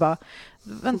 Men du bara,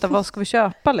 vänta, vad ska vi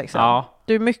köpa liksom? Ja.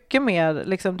 Du är mycket mer,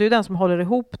 liksom, du är den som håller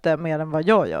ihop det mer än vad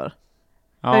jag gör.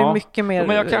 Ja. Jag är mycket mer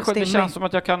men det känns som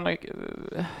att jag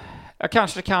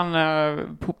kanske kan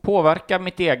påverka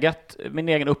min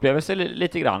egen upplevelse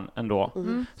lite grann ändå.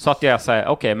 Så att jag säger,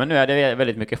 okej, men nu är det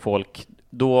väldigt mycket folk.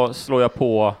 Då slår jag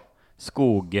på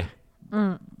skogblicken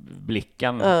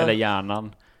eller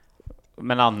hjärnan.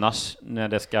 Men annars när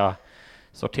det ska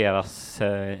sorteras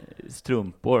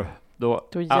strumpor, då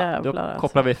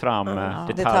kopplar vi fram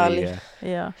detalj.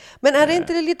 Ja. Men är det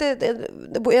inte lite...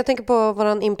 Jag tänker på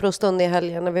våran improstund i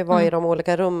helgen när vi var i de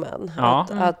olika rummen. Ja.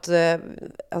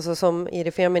 Alltså som i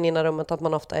det feminina rummet, att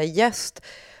man ofta är gäst.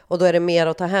 Och då är det mer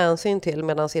att ta hänsyn till,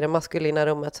 medan i det maskulina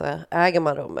rummet så äger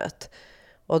man rummet.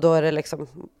 Och då är det liksom,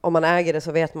 om man äger det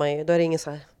så vet man ju, då är det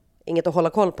inget att hålla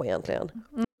koll på egentligen.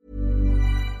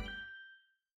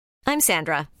 I'm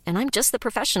Sandra, and I'm just the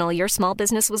professional your small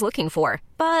business was looking for.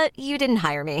 But you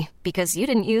didn't hire me because you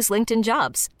didn't use LinkedIn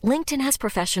Jobs. LinkedIn has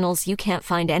professionals you can't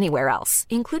find anywhere else,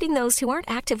 including those who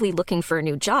aren't actively looking for a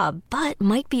new job, but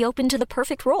might be open to the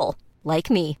perfect role,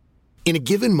 like me. In a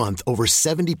given month, over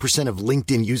 70% of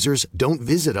LinkedIn users don't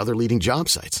visit other leading job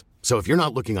sites. So if you're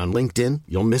not looking on LinkedIn,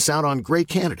 you'll miss out on great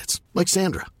candidates like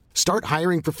Sandra. Start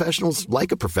hiring professionals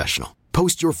like a professional.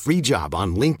 Post your free job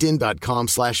on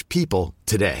linkedin.com/people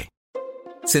today.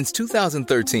 Since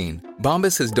 2013,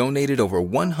 Bombas has donated over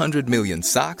 100 million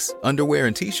socks, underwear,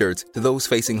 and T-shirts to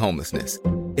those facing homelessness.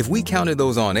 If we counted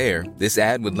those on air, this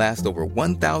ad would last over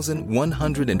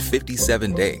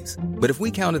 1,157 days. But if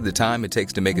we counted the time it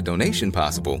takes to make a donation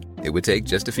possible, it would take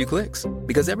just a few clicks.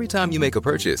 Because every time you make a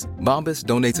purchase, Bombas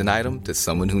donates an item to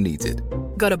someone who needs it.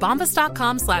 Go to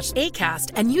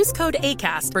bombas.com/ACAST and use code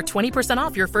ACAST for 20%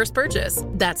 off your first purchase.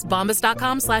 That's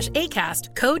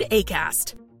bombas.com/ACAST, code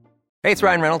ACAST. Hey, it's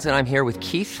Ryan Reynolds, and I'm here with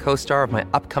Keith, co-star of my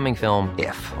upcoming film,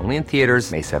 If, only in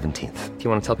theaters May 17th. Do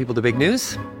you want to tell people the big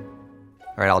news?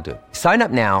 All right, I'll do it. Sign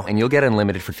up now and you'll get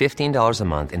unlimited for $15 a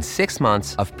month and 6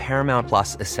 months of Paramount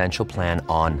Plus Essential Plan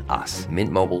on us.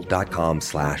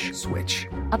 MintMobile.com/switch.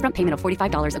 Upfront payment of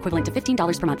 $45 equivalent to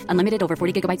 $15 per month. Unlimited over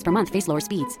 40 gigabytes per month. Face lower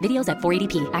speeds. Videos at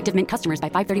 480p. Active Mint customers by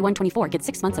 531.24 get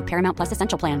 6 months of Paramount Plus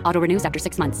Essential Plan. Auto renews after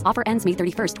 6 months. Offer ends May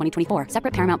 31st, 2024.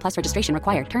 Separate Paramount Plus registration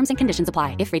required. Terms and conditions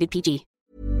apply if rated PG.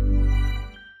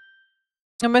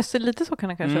 Ja, men lite så kan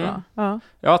det kanske vara.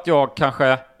 Ja, att jag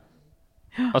kanske...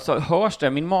 Alltså, hörs det?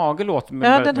 Min mage låter mig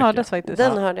väldigt den hördes faktiskt.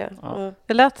 Den hörde jag. Ja.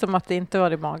 Det lät som att det inte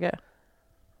var i mage.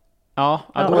 Ja,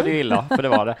 då är det illa, för det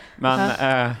var det. Men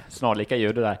snarlika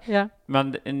ljud det där. Ja.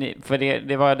 Men för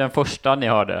det var den första ni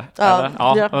hörde, eller?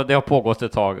 Ja, och det har pågått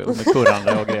ett tag med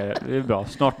kurrande och grejer. Det är bra,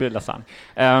 snart blir det lasagne.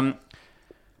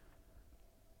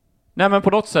 Nej, men på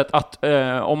något sätt att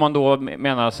om man då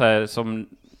menar så här, som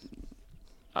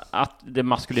att det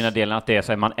maskulina delen, att det är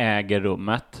så här, man äger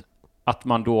rummet, att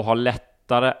man då har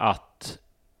lättare att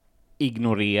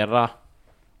ignorera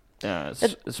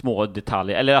små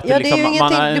detaljer. Eller att det liksom, är ju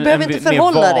ingenting, du behöver inte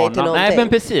förhålla dig till någonting. Nej, men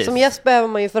precis. Som gäst behöver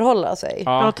man ju förhålla sig.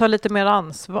 Ja. Och ta lite mer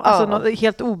ansvar. Alltså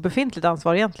helt obefintligt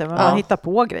ansvar egentligen. Men man hittar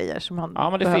på grejer som man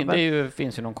men behöver.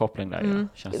 Finns ju någon koppling där.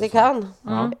 Det kan.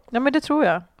 Ja, men det tror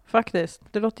jag faktiskt.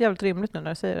 Det låter jävligt rimligt nu när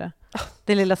du säger det.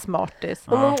 Det lilla smartis.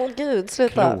 Gud,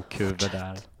 sluta. Klokhuvud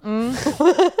där.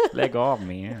 Lägg av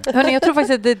med. Hörrni, jag tror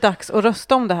faktiskt att det är dags att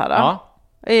rösta om det här.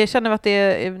 Känner vi att ni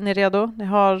är redo? Ni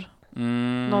har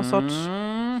någon sorts...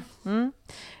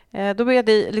 Då ber jag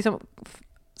dig liksom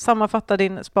sammanfatta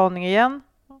din spaning igen.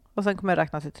 Och sen kommer jag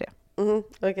räkna till 3.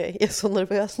 Okej, jag är så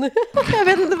nervös nu. Jag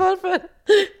vet inte varför.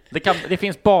 Det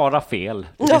finns bara fel.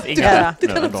 Det finns inga rätt. Det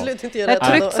kan absolut inte göra rätt. Ett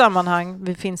tryggt sammanhang,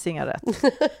 det finns inga rätt.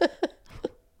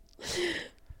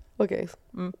 Okej.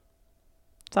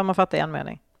 Sammanfatta en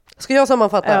mening. Ska jag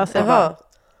sammanfatta? Ja,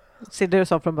 se det du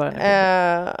sa från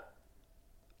början.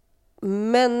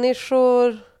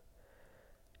 Människor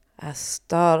är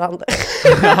störande.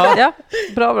 Ja,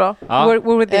 bra. Ja.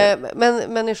 We're with you.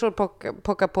 Men människor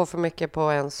pockar på för mycket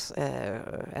på ens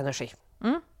energi.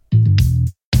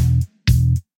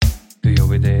 Hur gör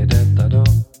vi det detta då?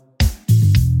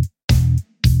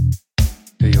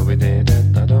 Hur gör vi det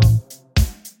detta då?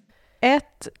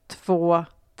 1, 2,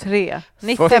 3.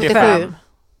 55.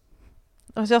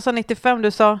 Jag sa 95,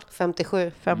 du sa?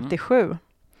 57. 57.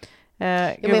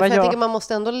 Men jag tycker man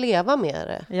måste ändå leva med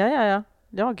det. Ja.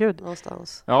 Ja, gud.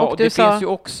 Någonstans. Ja, och det finns ju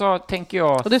också, tänker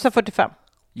jag... Och du sa 45?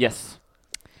 Yes.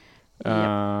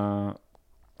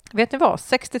 Vet ni vad?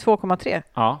 62,3.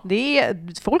 Ja.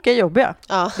 Folk är jobbiga.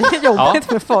 Ja. Det är jobbigt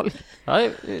för folk. Ja,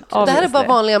 det här är bara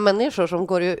vanliga människor som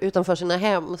går utanför sina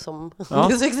hem som det är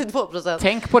 62%.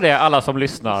 Tänk på det, alla som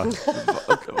lyssnar.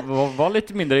 Var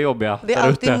lite mindre jobbiga. Det är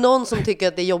alltid någon som tycker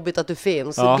att det är jobbigt att du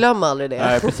finns. Ja. Glöm aldrig det.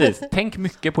 Nej, precis. Tänk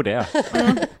mycket på det.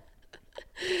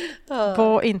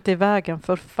 Var inte i vägen,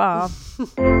 för fan.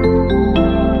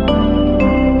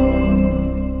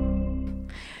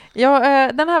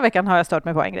 Den här veckan har jag stört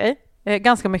mig på en grej.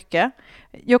 Ganska mycket.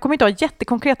 Jag kommer inte ha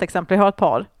jättekonkreta exempel, jag har ett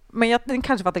par. Men jag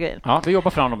kanske fattar grejen. Ja, vi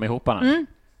jobbar fram dem ihop.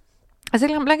 Alltså,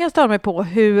 ibland kan jag störa mig på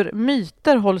hur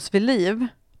myter hålls vid liv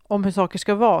om hur saker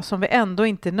ska vara som vi ändå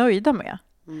inte är nöjda med.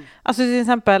 Alltså till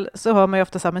exempel så hör man ju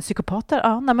ofta så här, men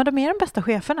psykopater, men de är de bästa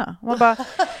cheferna. Och man bara,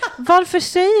 varför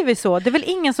säger vi så? Det är väl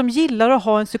ingen som gillar att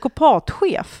ha en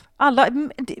psykopatchef?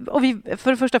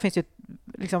 För det första finns ju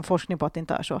liksom forskning på att det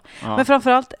inte är så. Ja. Men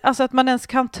framförallt alltså att man ens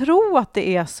kan tro att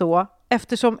det är så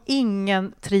eftersom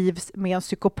ingen trivs med en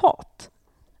psykopat.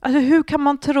 Alltså hur kan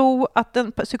man tro att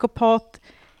en psykopat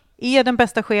är den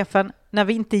bästa chefen när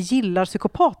vi inte gillar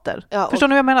psykopater? Ja, Förstår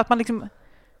ni vad jag menar? Att man liksom,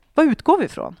 vad utgår vi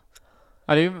ifrån?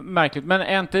 Ja, det är ju märkligt. Men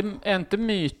är inte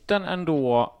myten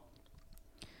ändå,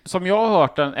 som jag har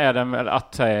hört den, är den väl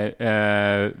att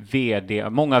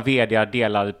många vd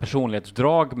delar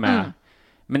personlighetsdrag med,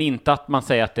 men inte att man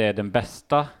säger att det är den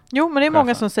bästa. Jo, men det är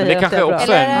många som säger att det är bra.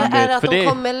 Eller är det att de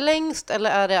kommer längst, eller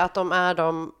är det att de är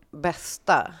de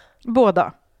bästa?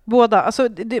 Båda. Alltså,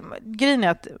 grejen är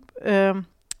att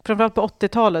framförallt på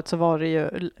 80-talet så var det ju,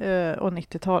 och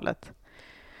 90-talet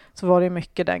så var det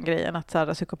mycket den grejen att så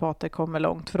här, psykopater kommer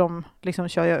långt, för de liksom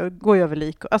går ju över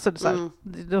lik. Alltså, så här,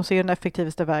 de ser den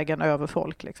effektivaste vägen över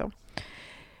folk. Liksom.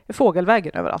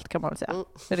 Fågelvägen överallt kan man väl säga,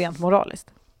 rent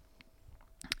moraliskt.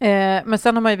 Men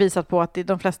sen har man ju visat på att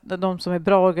de som är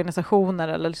bra organisationer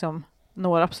eller liksom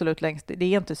når absolut längst, det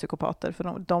är inte psykopater,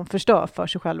 för de förstör för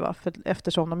sig själva, för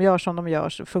eftersom de gör som de gör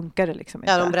så funkar det liksom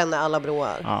inte. Ja, de bränner alla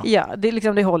broar. Ja,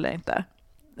 det håller inte.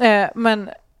 Men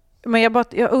Men jag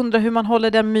undrar hur man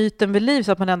håller den myten vid liv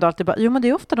så att man ändå alltid bara, jo men det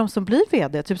är ofta de som blir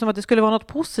vd. Typ som att det skulle vara något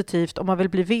positivt om man vill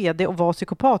bli vd och vara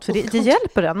psykopat. För det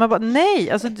hjälper en. Man bara,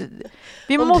 nej, alltså,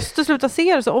 vi måste sluta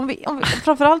se det så.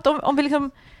 Framförallt om vi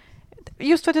liksom,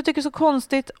 just för att jag tycker det är så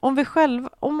konstigt,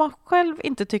 om man själv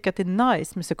inte tycker att det är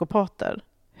nice med psykopater,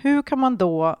 hur kan man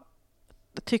då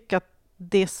tycka att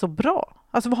det är så bra?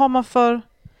 Alltså vad har man för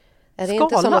är det skala?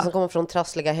 Inte sådana som kommer från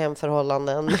trassliga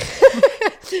hemförhållanden?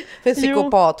 En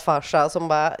psykopatfarsa som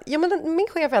bara, ja men min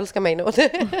chef älskar mig nu.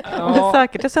 Ja.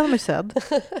 Säkert, jag känner mig sedd.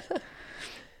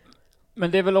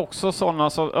 Men det är väl också sådana,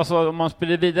 alltså om man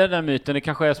sprider vidare den myten, det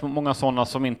kanske är så många sådana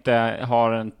som inte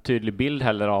har en tydlig bild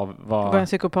heller av vad en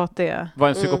psykopat är. Vad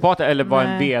en psykopat är, eller vad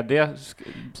en vd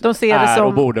de ser är det som,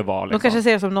 och borde vara. Liksom. De kanske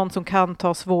ser det som någon som kan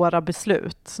ta svåra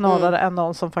beslut, snarare än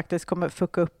någon som faktiskt kommer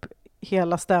fucka upp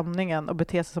hela stämningen och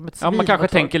bete sig som ett svin. Ja, man kanske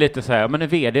tänker lite så här, men en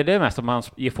vd det är mest att man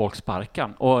ger folk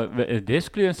sparkan. Och det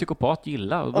skulle ju en psykopat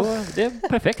gilla. Och då, det är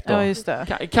perfekt då. Ja, just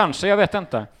det. Kanske, jag vet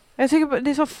inte. Jag tycker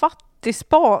det är så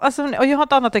fattigspan. Alltså, och jag har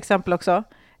ett annat exempel också.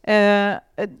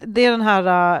 Det är den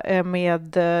här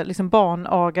med liksom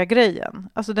barnaga-grejen.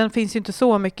 Alltså den finns ju inte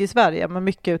så mycket i Sverige, men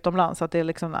mycket utomlands. Att det är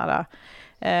liksom nära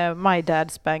my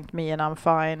dad spanked me and I'm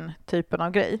fine typen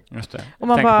av grej. Just det. Och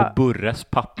man tänker bara, på Burres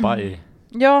pappa i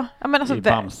men alltså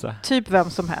typ vem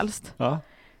som helst. Ja.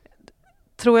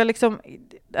 Tror jag liksom,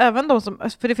 även de som,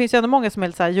 för det finns ju ändå många som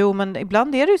är så här, jo men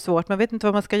ibland är det ju svårt, man vet inte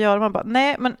vad man ska göra. Man bara,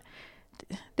 nej men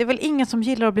det är väl ingen som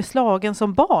gillar att bli slagen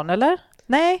som barn, eller?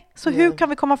 Nej, så hur kan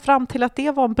vi komma fram till att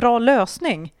det var en bra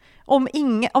lösning? Om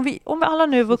vi alla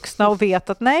nu är vuxna och vet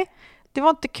att nej, det var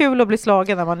inte kul att bli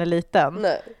slagen när man är liten.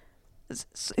 Nej.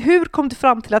 Hur kom du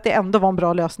fram till att det ändå var en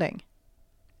bra lösning?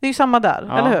 Det är ju samma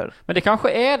där, eller hur? Men det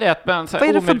kanske är det att man så här,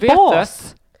 vad är det för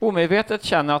bas? Omedvetet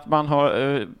känner att man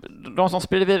har de som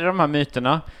sprider vidare de här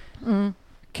myterna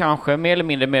kanske mer eller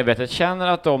mindre medvetet känner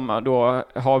att de då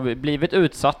har blivit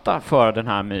utsatta för den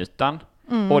här myten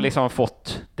och liksom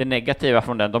fått det negativa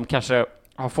från den. De kanske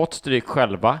har fått stryk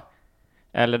själva,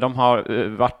 eller de har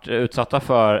varit utsatta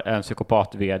för en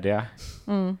psykopat-vd.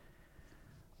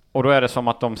 Och då är det som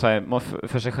att de säger,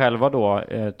 för sig själva då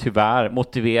tyvärr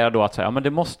motiverar då att säga, ja men det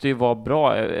måste ju vara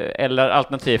bra, eller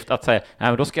alternativt att säga, nej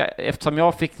men då ska, eftersom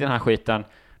jag fick den här skiten,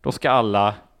 då ska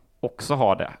alla också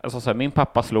ha det. Alltså så här, min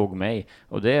pappa slog mig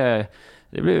och det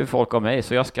blir folk av mig,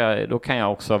 så då kan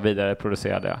jag också vidare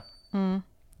producera det.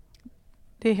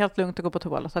 Det är helt lugnt att gå på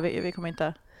toa, så vi kommer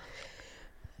inte.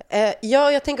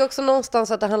 Ja, jag tänker också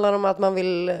någonstans att det handlar om att man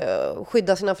vill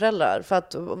skydda sina föräldrar. För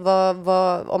att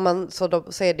om man så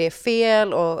då säger det är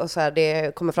fel och så här,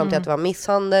 det kommer fram till att det var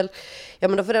misshandel, ja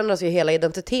men då förändras ju hela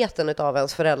identiteten utav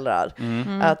ens föräldrar.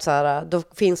 Att så här, då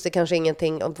finns det kanske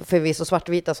ingenting, för vi är så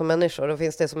svartvita som människor, då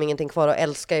finns det som ingenting kvar att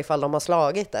älska ifall de har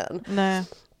slagit en. Nej.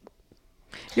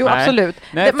 Jo, absolut.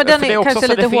 Nej, men den är kanske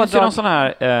lite det finns ju hårdare. någon sån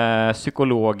här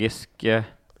psykologisk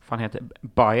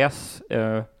bias,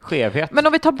 skevhet. Men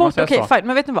om vi tar bort, fine,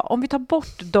 men vet ni vad? Om vi tar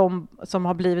bort de som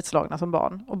har blivit slagna som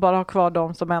barn och bara har kvar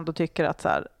de som ändå tycker att så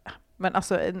här, men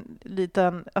alltså en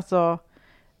liten, alltså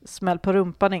smäll på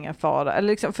rumpan, ingen fara. Eller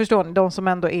liksom, förstår ni? De som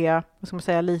ändå är, vad ska man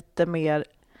säga, lite mer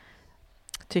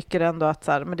tycker ändå att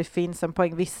så här, men det finns en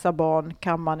poäng. Vissa barn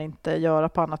kan man inte göra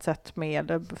på annat sätt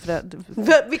med.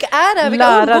 Vilka är det?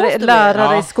 Vilka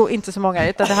lärare i skolan, inte så många.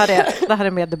 Utan det här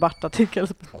är mer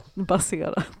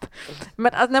debattartikelbaserat.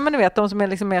 Men nej, men ni vet, de som är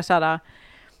liksom mer så här,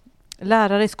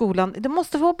 lärare i skolan, det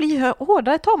måste få bli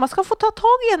hårdare tag. Man ska få ta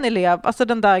tag i en elev. Alltså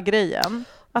den där grejen.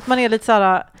 Att man är lite så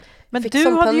här. Men fick du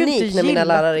som hade panik ju inte när mina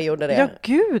lärare gjorde det. Ja,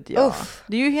 gud, ja. Uff.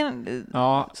 Det är ju en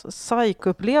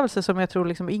psykupplevelse som jag tror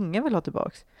liksom ingen vill ha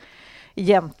tillbaks.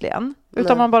 Egentligen.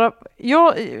 Utan man bara...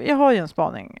 Jag har ju en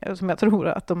spaning som jag tror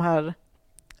att de här...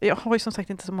 Jag har ju som sagt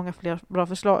inte så många fler bra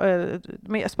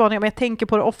spaningar, men jag tänker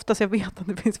på det ofta så jag vet att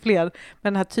det finns fler.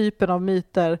 Men den här typen av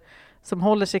myter som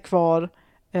håller sig kvar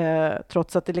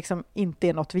trots att det liksom inte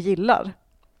är något vi gillar.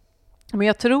 Men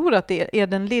jag tror att det är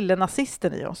den lilla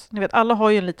nazisten i oss. Ni vet, alla har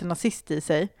ju en liten nazist i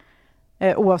sig.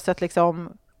 Oavsett liksom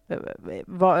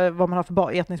vad man har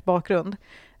för etnisk bakgrund.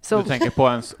 Så, du tänker på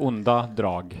ens onda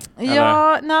drag?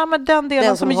 Ja, nej, men den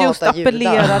delen som just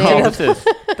appellerar till... Ja, precis.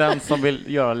 Den som vill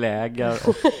göra läger.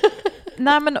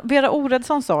 Nej, men Vera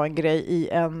Oredsson sa en grej i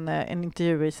en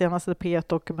intervju i senaste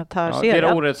P1-dokumentärserien.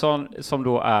 Vera Oredsson som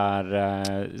då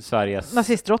är Sveriges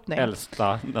nazistdrottning.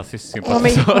 Äldsta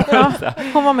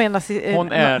nazistsympatisör. Hon var med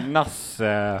hon är hon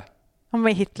var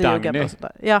med i Hitlerjugend och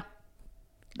sådär. Ja,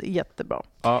 jättebra.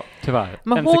 Ja, tyvärr.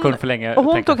 Men sekund för länge. Och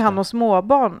hon tog hand om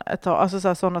småbarn ett tag,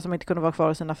 alltså sådana som inte kunde vara kvar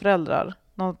hos sina föräldrar.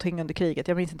 någonting under kriget,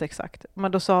 jag minns inte exakt.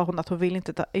 Men då sa hon att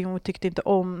hon tyckte inte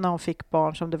om när hon fick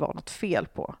barn som det var något fel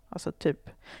på. Alltså typ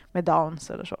med Downs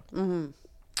eller så. Mm.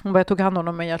 Hon bara, jag tog hand om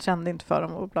dem men jag kände inte för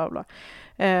dem och bla bla.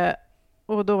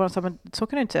 Och då var hon så här, men så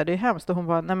kan du inte säga, det är hemskt. Och hon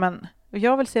bara, nej men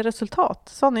jag vill se resultat,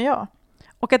 sån är jag.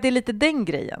 Och att det är lite den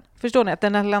grejen. Förstår ni? Att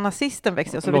den här nazisten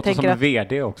växer. Så låter vi tänker som en att,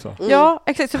 vd också. Ja,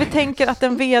 exakt. Så vi tänker att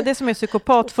en vd som är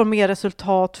psykopat får mer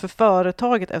resultat för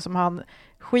företaget eftersom han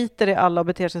skiter i alla och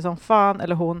beter sig som fan,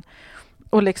 eller hon.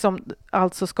 Och liksom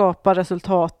alltså skapar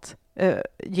resultat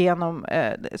genom,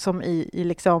 som i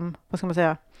liksom, vad ska man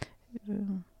säga,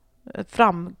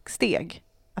 framsteg.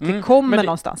 Att vi kommer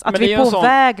någonstans. Att vi är på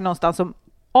väg någonstans som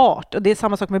art. Och det är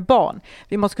samma sak med barn.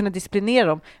 Vi måste kunna disciplinera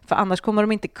dem. För annars kommer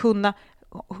de inte kunna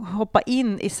hoppa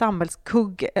in i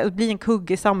bli en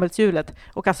kugg i samhällshjulet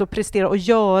och alltså prestera och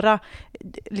göra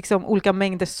liksom olika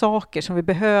mängder saker som vi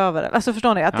behöver. Alltså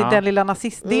förstår ni? Att det är den lilla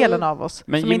nazistdelen av oss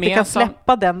men som inte kan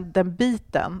släppa den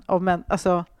biten av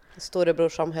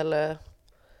storebrorssamhälle.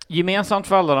 Gemensamt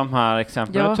för alla de här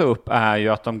exemplen att ta upp är ju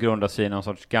att de grundar sig i någon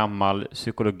sorts gammal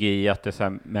psykologi, att det är så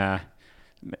här med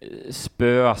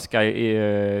spö ska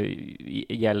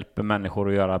hjälpa människor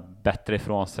att göra bättre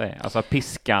ifrån sig. Alltså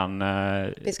piskan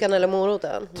eller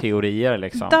moroten. Teorier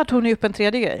liksom. Där tog ni upp en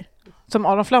tredje grej som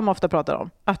Aron Flam ofta pratar om.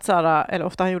 Att eller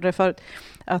ofta han gjorde det förut,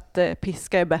 att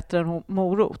piska är bättre än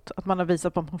morot. Att man har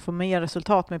visat på att man får mer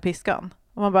resultat med piskan.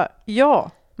 Och man bara,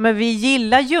 men vi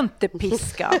gillar ju inte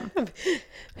piskan.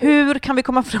 Hur kan vi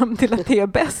komma fram till att det är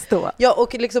bäst då? Ja,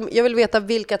 och liksom, jag vill veta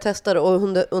vilka tester och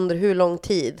under hur lång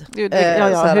tid.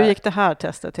 Hur gick det här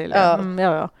testet till?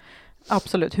 Ja.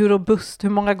 Absolut. Hur robust, hur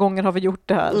många gånger har vi gjort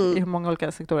det här i hur många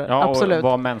olika sektorer? Ja, absolut. Och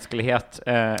var mänsklighet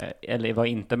eller var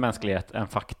inte mänsklighet en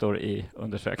faktor i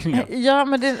undersökningen? Ja,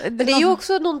 men det är ju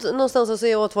också någonstans att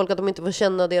säga åt folk att de inte får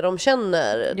känna det de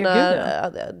känner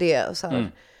när det är så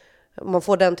här. Man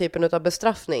får den typen av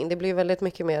bestraffning. Det blir väldigt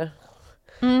mycket mer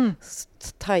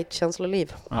tight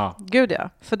känsloliv. Ja. Gud ja,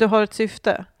 för du har ett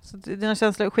syfte. Så dina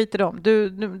känslor, skit i dem.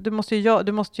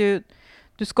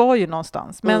 Du ska ju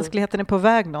någonstans. Mänskligheten är på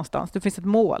väg någonstans. Det finns ett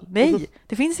mål. Nej,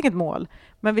 det finns inget mål.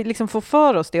 Men vi liksom får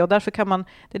för oss det. Och därför kan man,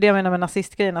 det är det jag menar med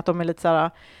nazistgrejen, att de är lite så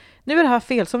här, nu är det här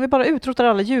fel. Så om vi bara utrotar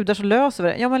alla judar så löser vi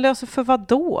det. Ja, men löser för vad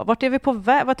då? Vart är vi på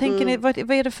väg? Vad tänker ni? Vad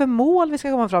är det för mål vi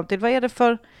ska komma fram till? Vad är det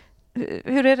för...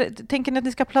 Hur är det? Tänker ni att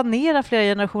ni ska planera flera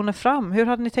generationer fram? Hur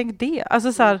hade ni tänkt det?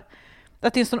 Alltså så här,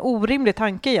 att det är en sån orimlig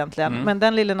tanke egentligen. Men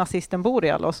den lilla nazisten bor i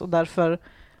alla oss och därför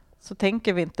så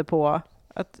tänker vi inte på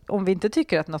att om vi inte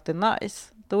tycker att något är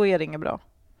nice, då är det inget bra.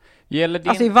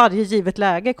 Alltså i varje givet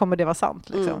läge kommer det vara sant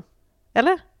liksom.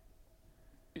 Eller?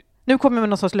 Nu kommer vi med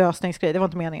någon sorts lösningsgrej, det var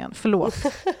inte meningen. Förlåt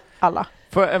alla.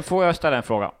 Får jag ställa en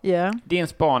fråga? Yeah. Din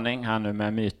spaning här nu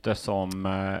med myter som...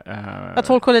 att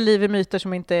folk håller liv i myter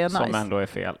som inte är nice. Som ändå är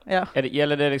fel. Yeah.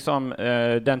 Gäller det liksom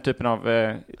den typen av,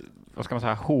 vad ska man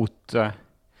säga, hot,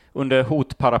 under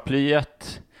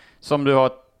hotparaplyet som du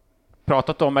har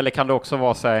pratat om, eller kan det också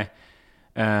vara så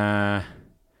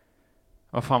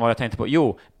vad fan var jag tänkte på?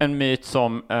 Jo, en myt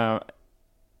som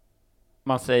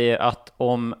man säger att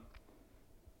om,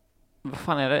 vad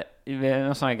fan är det?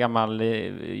 En sån här gammal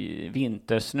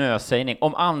vintersnösägning.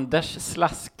 Om Anders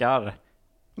slaskar,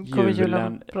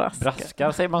 julen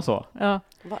braskar, säger man så? Ja.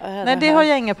 Nej, det har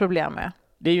jag inga problem med.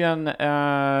 Det är ju en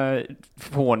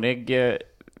fånig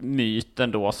myt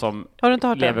ändå som har du inte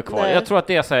hört lever kvar. Jag tror att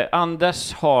det är så här,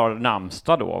 Anders har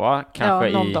namnsdag då, va?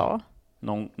 Kanske någon dag.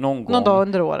 Någon gång. Någon dag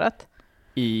under året.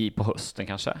 På hösten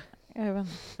kanske. Jag vet,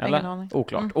 ingen aning.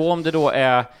 Oklart. Och om det då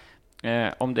är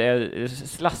om det är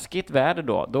slaskigt väder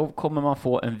då kommer man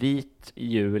få en vit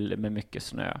jul med mycket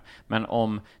snö. Men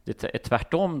om det är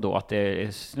tvärtom då, att det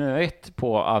är snöigt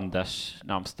på Anders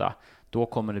namnsdag, då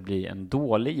kommer det bli en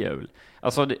dålig jul.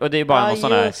 Alltså, och det är bara någon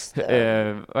sån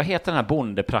här, vad heter den här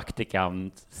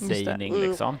bondepraktikant-sägning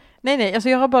liksom? Nej, alltså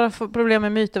jag har bara problem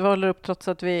med myter vi håller upp trots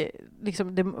att vi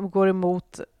liksom, det går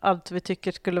emot allt vi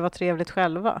tycker skulle vara trevligt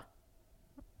själva.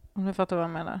 Om du fattar vad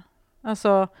jag menar.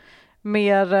 Alltså,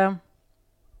 mer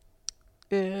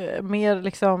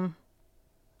liksom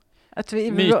att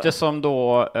myter som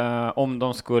då om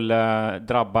de skulle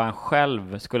drabba en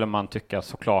själv skulle man tycka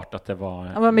såklart att det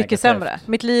var mycket sämre.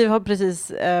 Mitt liv har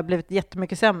precis blivit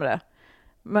jättemycket sämre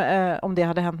om det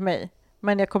hade hänt mig.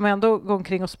 Men jag kommer ändå gå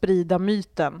omkring och sprida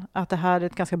myten att det här är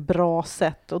ett ganska bra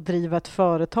sätt att driva ett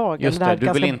företag. Just det,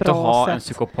 du vill inte ha en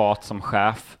psykopat som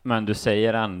chef, men du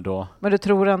säger ändå... Men du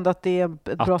tror ändå att det är ett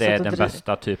bra sätt att driva... Att det är den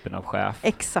bästa typen av chef.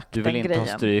 Exakt, du vill inte grejen.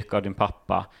 Ha stryk av din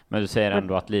pappa, men du säger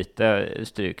ändå att lite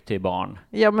stryk till barn.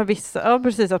 Ja, men vissa... Ja,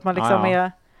 precis, att man liksom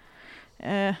är...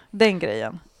 den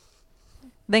grejen.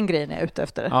 Den grejen är jag ute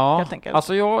efter, helt enkelt.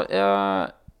 Alltså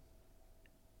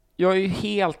jag är ju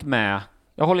helt med.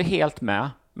 Jag håller helt med.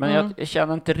 Men jag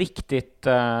känner inte riktigt...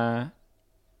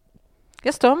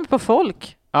 Jag stör mig på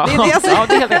folk. Ja, det är det jag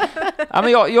säger. Ja,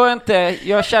 men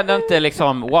jag känner inte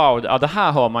liksom, wow, det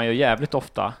här hör man ju jävligt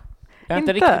ofta. Jag är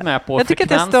inte riktigt med på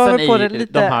frekvensen i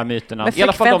de här myterna. I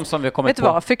alla fall de som vi kommer på. Vet du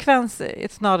vad? Frekvens,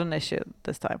 it's not an issue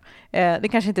this time. Det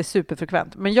kanske inte är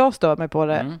superfrekvent, men jag stör mig på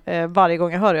det varje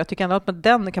gång jag hör det. Jag tycker ändå att med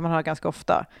den kan man höra ganska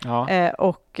ofta. Ja.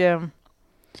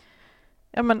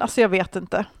 Ja, men alltså jag vet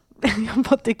inte. Jag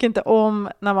bara tycker inte om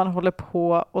när man håller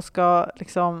på och ska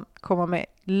liksom komma med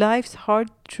life's hard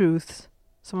truths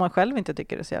som man själv inte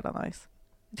tycker är så jävla nice.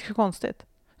 Det är så konstigt.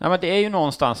 Ja, men det är ju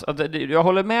någonstans, jag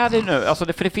håller med dig nu, alltså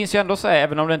för det finns ju ändå så här,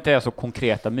 även om det inte är så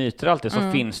konkreta myter alltid,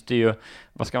 så finns det ju,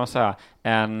 vad ska man säga,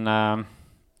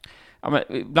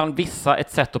 bland vissa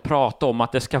ett sätt att prata om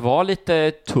att det ska vara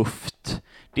lite tufft.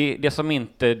 Det som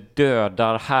inte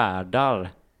dödar härdar.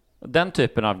 Den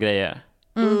typen av grejer.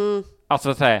 Alltså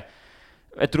att säga,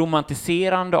 ett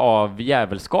romantiserande av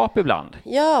jävelskap ibland.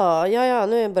 Ja,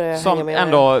 nu börjar jag som hänga med. Som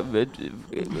ändå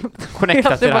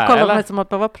connectar till det här, eller? Mig som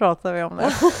att, vad pratar vi om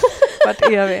det? Vart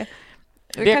är vi?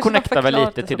 Det connectar väl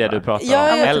lite till det du pratar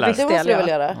om, eller? Det måste det väl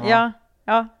göra.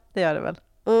 Ja, det gör det väl.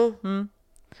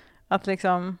 Att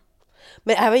liksom...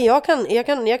 Men även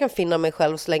jag kan finna mig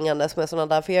själv slängandes med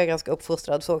sådana där, för jag är ganska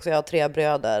uppfostrad, så också jag har 3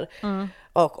 bröder.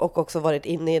 Och också varit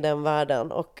inne i den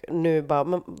världen. Och nu bara,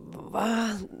 men va?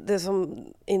 Det som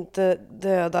inte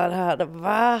dödar här,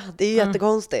 va? Det är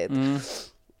jättekonstigt.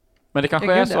 Men det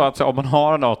kanske är så att så, om man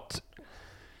har något,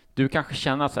 du kanske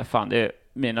känner att så här, fan, det är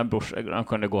mina brorsor, de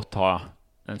kunde gått ta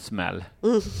en smäll.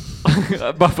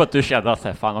 Bara för att du känner att så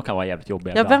här, fan, de kan vara jävligt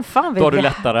jobbiga. Ja, vem fan vill då har du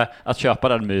lättare att köpa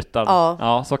den myten.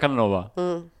 Ja, så kan det nog vara.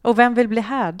 Och vem vill bli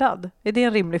härdad? Är det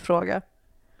en rimlig fråga?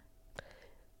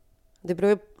 Det beror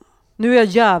ju... Nu är jag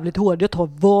jävligt hård, jag tar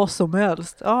vad som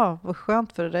helst. Ja, vad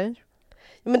skönt för dig.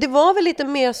 Men det var väl lite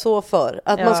mer så för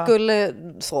att man skulle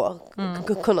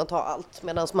kunna ta allt,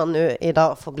 medan man nu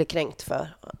idag får bli kränkt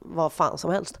för vad fan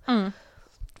som helst.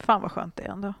 Fan vad skönt det är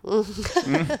ändå.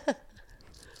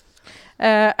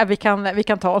 Vi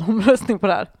kan ta en omröstning på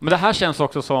det här. Men det här känns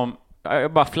också som,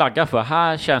 jag bara flaggar för,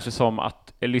 här känns det som att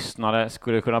lyssnare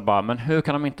skulle kunna bara, men hur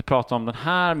kan de inte prata om den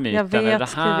här myten eller den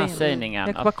här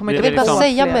sägningen? Jag vill bara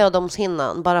säga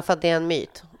mödomshinnan, bara för att det är en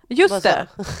myt. Just det.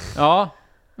 Ja.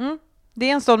 Det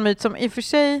är en sån myt som i och för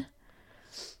sig...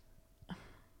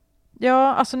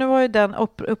 Ja, alltså nu var ju den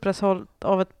upprätthålld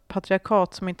av ett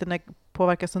patriarkat som inte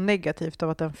påverkas så negativt av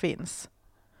att den finns.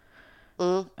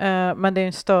 Men det är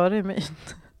en större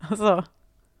myt. Alltså...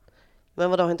 Men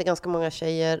vadå, har inte ganska många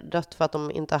tjejer dött för att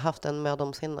de inte har haft en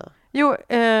mödomshinna?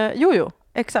 Jo,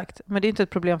 exakt. Men det är inte ett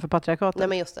problem för patriarkatet. Nej,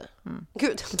 men just det.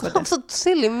 Gud, så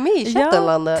silly me,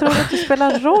 Köttenlandet. Jag tror att det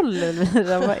spelar roll,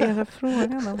 Elvira. Vad är det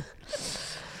frågan om?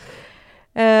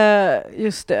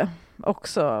 Just det.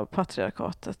 Också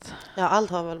patriarkatet. Ja, allt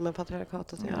har väl med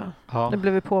patriarkatet att göra. Ja. Nu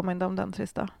blev vi påminda om den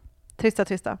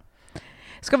trista.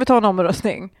 Ska vi ta en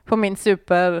omröstning på min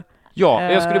super...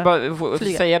 Ja, jag skulle bara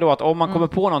säga då att om man kommer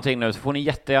på någonting nu så får ni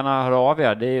jättegärna höra av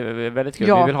er. Det är väldigt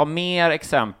kul. Vi vill ha mer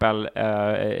exempel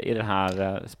i den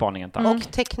här spaningen.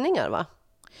 Och teckningar, va?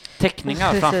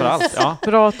 Teckningar framförallt, ja.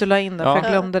 Bra att du la in det, för jag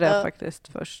glömde det faktiskt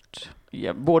först.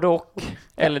 Ja, både och,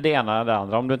 eller det ena eller det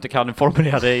andra. Om du inte kan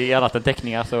formulera det i annat än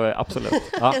teckningar så absolut.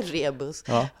 Ja. En rebus.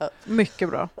 Ja. Mycket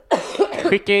bra.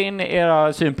 Skicka in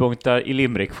era synpunkter i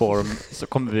limerickform så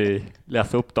kommer vi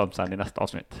läsa upp dem sen i nästa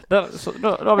avsnitt. Då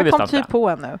har vi jag kom typ på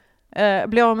en nu.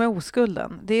 Bli av med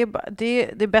oskulden. Det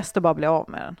är bäst att bara bli av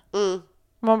med den.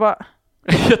 Man bara...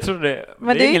 Jag tror det.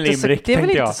 Men det är ingen limerick, det är väl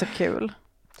inte så kul.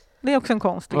 Det är också en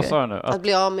konstig grej. Vad sa du nu? Att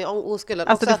bli av med oskulden.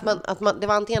 Alltså det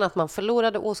var antingen att man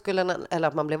förlorade oskulden eller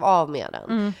att man blev av med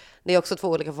den. Det är också 2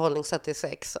 olika förhållningssätt till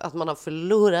sex. Att man har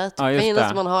förlorat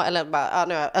finaste man har, eller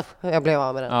bara, jag blev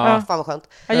av med den. Fan vad skönt.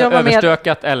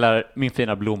 Överstökat eller min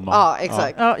fina blomma. Ja,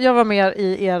 exakt. Ja, jag var mer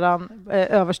i eran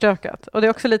överstökat. Och det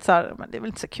är också lite så här, men det är väl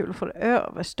inte så kul att få det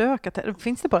överstökat.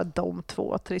 Finns det bara de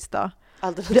 2 trista?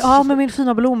 Bli av med min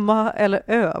fina blomma eller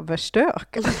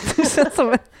överstökat?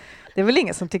 Det är väl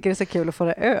ingen som tycker det är så kul att få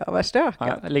det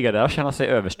överstökat. Ja, ligga där och känna sig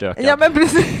överstökad. Ja, men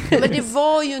precis. Men det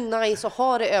var ju nice att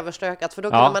ha det överstökat, för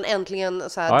då kunde man äntligen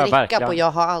så här, dricka verkligen på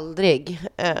jag har aldrig.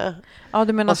 Ja,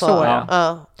 du menar så,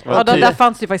 ja. Där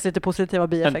fanns det ju faktiskt lite positiva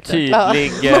bieffekter. En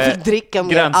tydlig dricka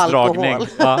gränsdragning.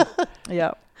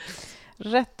 Ja.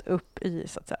 Rätt upp i,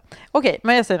 så att säga. Okej,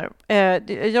 men jag säger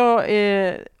nu. Jag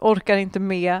orkar inte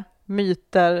med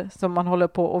myter som man håller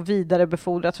på och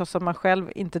vidarebefordra trots att man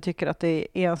själv inte tycker att det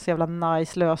är en så jävla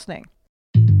nice lösning.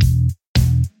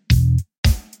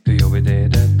 Hur gör vi det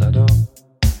detta då?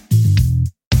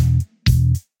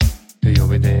 Hur gör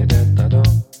vi det detta då?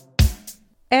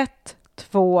 1,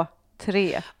 2,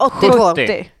 3. 82.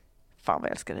 70. Fan vad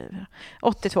jag älskar dig.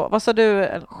 82. Vad sa du?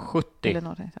 70.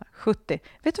 70.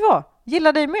 Vet du vad?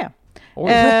 Gillar dig med.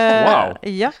 Oj, wow.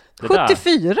 Ja. Det där.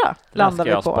 74 landar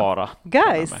vi på. Spara.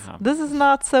 Guys, this is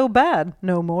not so bad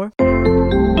no more.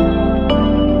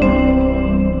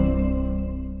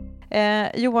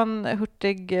 Johan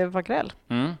Hurtig Wagrell.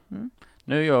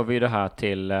 Nu gör vi det här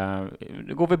till,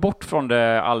 nu går vi bort från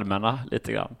det allmänna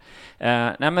lite grann.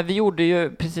 Nej, men vi gjorde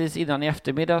ju precis innan i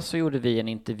eftermiddag så gjorde vi en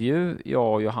intervju,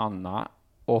 jag och Johanna,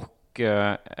 och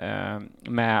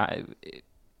med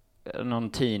någon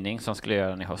tidning som skulle göra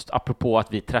den i höst, apropå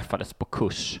att vi träffades på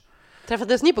kurs.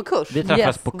 Träffades ni på kurs? Vi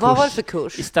träffades på kurs. Vad var det för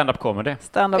kurs? I stand-up comedy.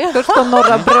 Stand-up-kurs på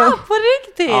Norra Bro. På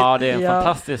riktigt? Ja, det är en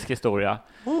fantastisk historia.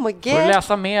 Oh my God. Får du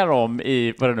läsa mer om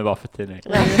i vad det nu var för tidning?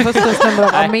 Nej,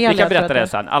 vi kan berätta det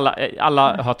sen.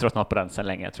 Alla har tröttnat på den sen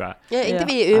länge, tror jag. Ja, inte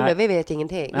vi i Umeå, vi vet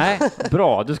ingenting. Nej,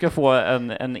 bra. Du ska få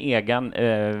en egen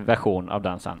version av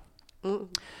den sen.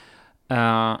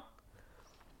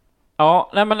 Ja,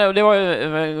 nej, men det var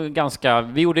ju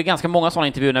vi gjorde ganska många sådana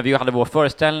intervjuer när vi hade vår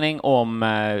föreställning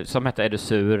om som hette Är du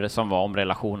sur, som var om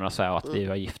relationer och så här, och att vi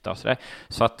var gifta och så där.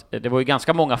 Så att det var ju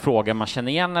ganska många frågor man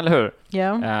känner igen, eller hur?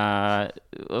 Ja.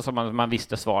 Och som man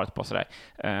visste svaret på så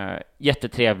där.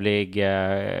 Jättetrevlig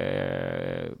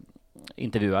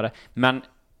intervjuare. Men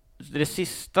det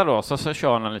sista då så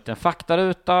kör han en liten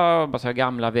faktaruta och bara så här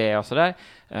gamla vi är och så där.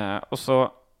 Och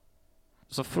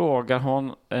så frågar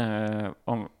hon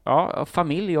om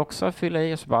familj också fyller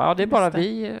i, och så bara, det är bara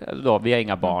vi då, vi har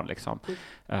inga barn liksom.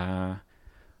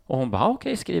 Och hon bara,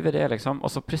 okej, skriver det liksom.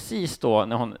 Och så precis då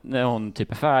när hon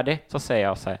typ är färdig så säger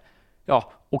jag så här,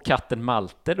 och katten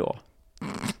Malte då.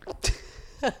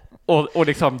 och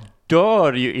liksom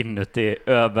dör ju inuti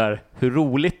över hur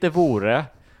roligt det vore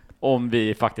om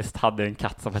vi faktiskt hade en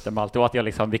katt som heter Malte, och att jag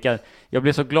liksom, jag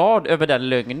blev så glad över den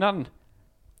lögnen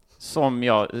som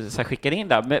jag så skickade in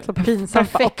där. Men så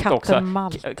pinsamt, perfekt och också.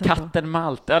 Malte. Katten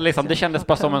Malte. Liksom, det kändes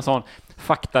bara som en sån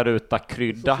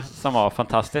faktaruta-krydda som var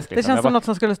fantastisk. Liksom. Det känns som något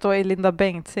som skulle stå i Linda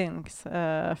Bengtzings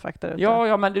faktaruta.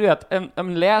 Ja, men du vet,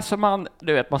 läser man,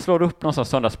 du vet, man slår upp någon sån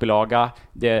söndagsbilaga,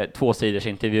 det är 2 sidors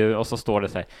intervju, och så står det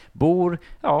så här, bor,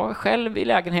 själv i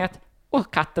lägenhet,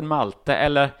 och katten Malte,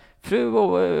 eller fru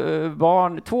och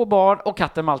barn, 2 barn och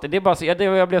katten Malte. Det är bara så,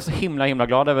 jag blev så himla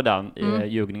glad över den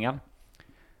ljugningen.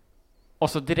 Och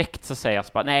så direkt så säger jag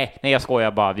så bara, nej jag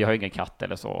skojar bara, vi har ingen katt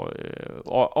eller så.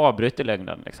 Och avbryter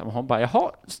lögnen liksom. Och hon bara,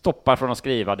 stoppar från att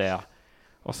skriva det.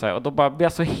 Och då bara blev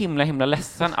jag så himla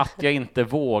ledsen att jag inte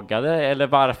vågade, eller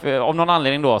varför. Av någon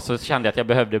anledning då så kände jag att jag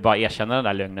behövde bara erkänna den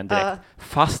där lögnen direkt.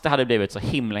 Fast det hade blivit så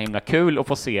himla kul att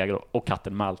få se och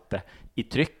katten Malte i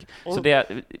tryck. Så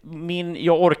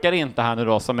jag orkar inte här nu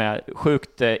då, som är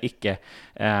sjukt icke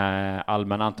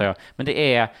allmän, antar jag. Men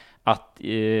det är att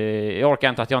jag orkar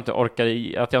inte att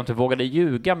jag inte vågade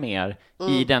ljuga mer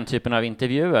i den typen av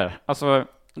intervjuer. Alltså,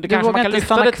 det kanske man kan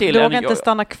lyfta det till. Du vågar inte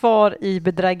stanna kvar i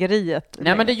bedrägeriet.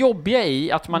 Nej, men det jobbiga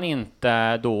i att man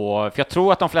inte då, för jag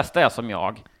tror att de flesta är som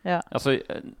jag. Ja. Alltså,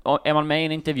 är man med i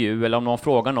en intervju eller om någon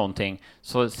frågar någonting,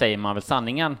 så säger man väl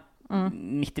sanningen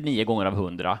 99 gånger av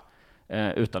 100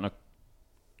 utan att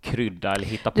krydda eller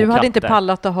hitta på Du hade katter. inte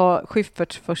pallat att ha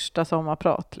Schyfferts första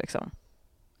sommarprat liksom.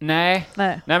 Nej,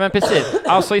 men precis.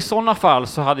 Alltså i sådana fall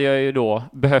så hade jag ju då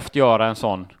behövt göra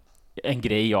en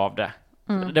grej av det.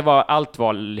 Allt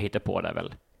var lite på det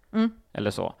väl.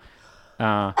 Eller så.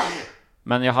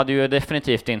 Men jag hade ju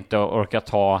definitivt inte orkat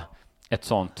ha ett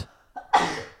sånt.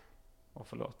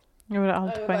 Förlåt. Jag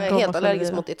är helt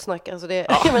allergisk mot ditt snack. Alltså det,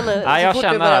 jag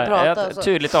känner ett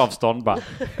tydligt avstånd bara.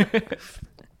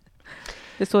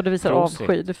 Det är så du visar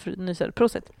avsky. Du nyser.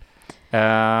 Prosit.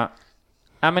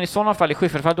 Men i sådana fall i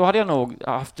Schyffert, då hade jag nog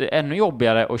haft ännu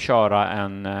jobbigare att köra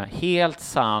en helt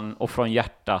sann och från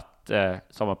hjärtat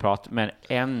sommarprat med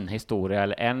en historia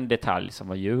eller en detalj som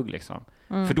var ljug liksom.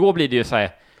 För då blir det ju så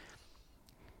här,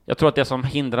 jag tror att det som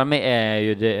hindrar mig är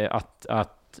ju det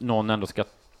att någon ändå ska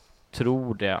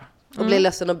tro det. Och bli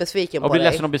ledsen och besviken på dig. Och bli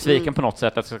ledsen och besviken på något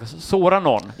sätt, att jag ska såra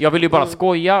någon. Jag vill ju bara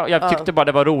skoja, jag tyckte bara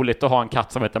det var roligt att ha en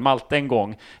katt som heter Malte en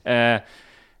gång.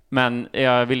 Men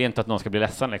jag vill inte att någon ska bli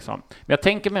ledsen liksom. Men jag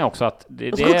tänker mig också att det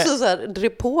är också så här,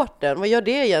 reportern, vad gör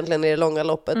det egentligen i det långa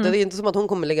loppet? Det är inte som att hon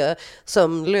kommer ligga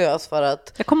sömnlös för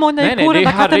att... Jag kommer ihåg när nej, det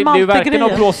är ju verkligen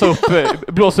att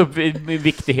blåsa upp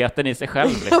viktigheten i sig själv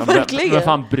liksom. Vem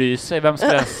fan bryr sig?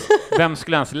 Vem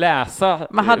skulle ens läsa?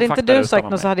 Men hade inte du sagt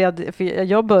något så hade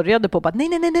jag började på bara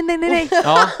nej.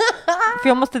 Ja. För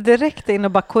jag måste direkt in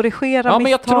och bara korrigera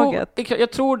misstaget. Men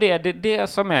jag tror det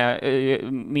som är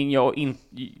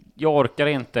jag orkar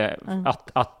inte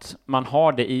att man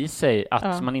har det i sig,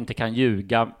 att man inte kan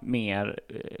ljuga mer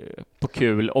på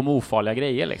kul om ofarliga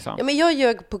grejer liksom. Ja, men jag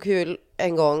ljög på kul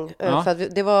en gång för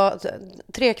att det var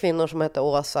 3 kvinnor som hette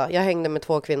Åsa. Jag hängde med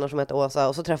 2 kvinnor som hette Åsa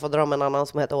och så träffade de en annan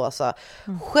som hette Åsa.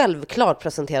 Självklart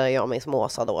presenterar jag mig som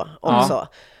Åsa då också.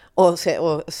 Och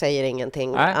säger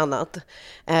ingenting annat.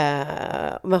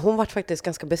 Men hon var faktiskt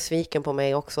ganska besviken på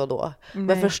mig också då. Nej.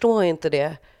 Men förstår inte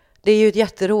det. Det är ju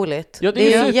jätteroligt. Ja,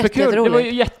 det är superkul. Det var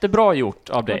ju jättebra gjort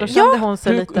av dig.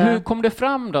 Hur kom det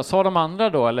fram då? Sa de andra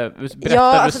då? Eller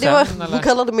berättade du sen? Hon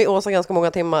kallade mig Åsa ganska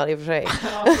många timmar i och för sig.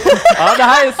 Ja, det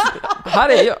här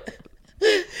är ju...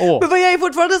 Men jag är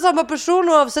fortfarande samma person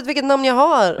oavsett vilket namn jag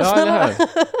har. Ja, eller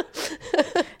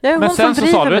jag är men hon sen som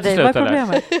så sa du med dig. Vad är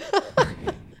problemet?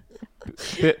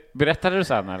 Berättade du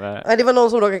sen eller? Ja, det var någon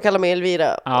som råkade kalla mig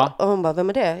Elvira. Ja. Och hon bara, vem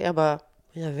är det? Jag bara,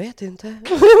 jag vet inte.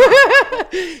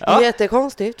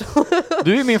 Jättekonstigt.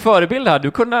 Du är min förebild här.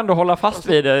 Du kunde ändå hålla fast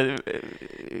vid det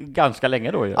ganska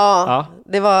länge då ju. Ja.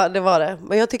 Det var det.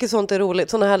 Men jag tycker sånt är roligt.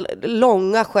 Såna här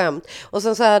långa skämt. Och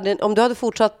sen så här, om du hade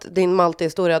fortsatt din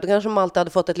Malte-historia, då kanske Malte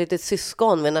hade fått ett litet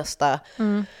syskon vid nästa.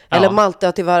 Eller Malte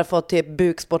har tyvärr fått typ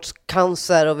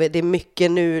bukspottscancer och det är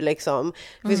mycket nu liksom.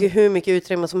 Det finns ju hur mycket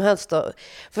utrymme som helst då.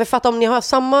 För jag fattar, om ni har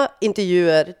samma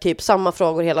intervjuer, typ samma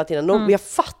frågor hela tiden, då jag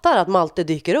fattar att Malte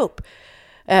dyker upp.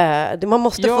 Man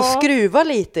måste få skruva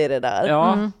lite i det där.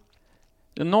 Ja.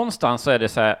 Någonstans så är det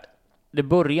så här, det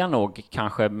börjar nog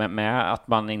kanske med att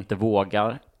man inte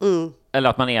vågar. Eller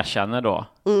att man erkänner då.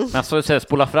 Men så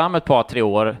spola fram ett par 3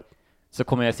 år, så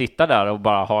kommer jag sitta där och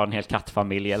bara ha en hel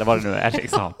kattfamilj eller vad det nu är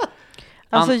liksom.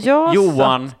 Alltså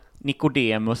Johan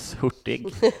Nikodemus Hurtig.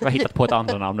 Jag har hittat på ett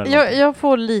andra namn. Jag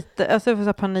får lite, alltså jag får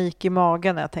så panik i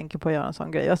magen när jag tänker på att göra en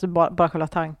sån grej. Alltså bara själva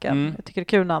tanken. Jag tycker det är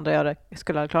kul när andra gör det.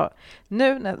 Skulle jag klara.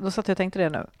 Då satt jag och tänkte det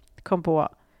nu. Kom på,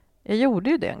 jag gjorde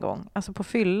ju det en gång. Alltså på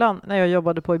fyllan, när jag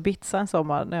jobbade på Ibiza en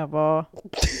sommar, när jag var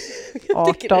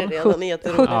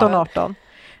 17-18.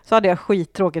 Så hade jag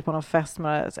skittråkigt på någon fest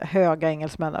med höga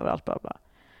engelsmän överallt. Bla bla.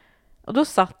 Och då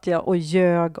satt jag och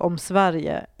ljög om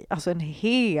Sverige, alltså en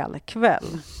hel kväll.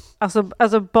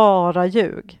 Alltså bara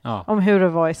ljug om hur det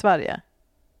var i Sverige.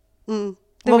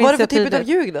 Vad var det för typ av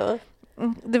ljug då?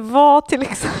 Det var till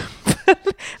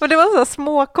exempel, och det var så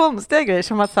små konstiga grejer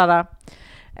som att såhär,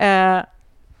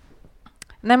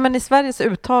 nej men i Sverige så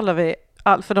uttalar vi,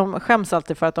 för de skäms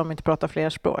alltid för att de inte pratar fler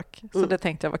språk. Så det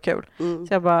tänkte jag var kul. Så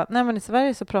jag bara, nej men i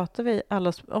Sverige så pratar vi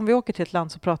om vi åker till ett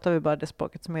land så pratar vi bara det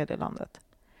språket som är det landet.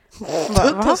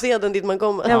 Ta seden dit man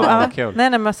kommer. Nej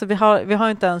men alltså, vi har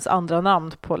inte ens andra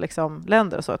namn på liksom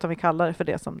länder och så, utan vi kallar det för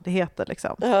det som det heter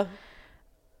liksom.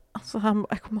 Alltså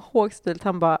jag kommer ihåg stilt,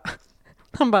 han bara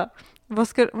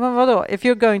vadå? If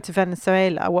you're going to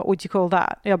Venezuela, what would you call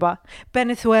that? Jag bara,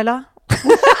 Venezuela.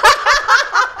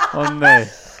 Nej.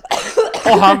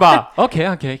 Och han bara,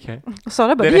 okej. Och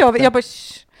Sara bara,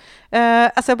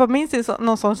 jag bara minns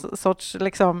någon sorts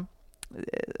liksom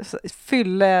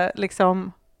fylle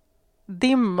liksom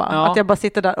dimma, att jag bara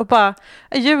sitter där och bara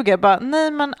ljuger, bara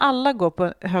nej men alla går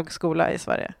på högskola i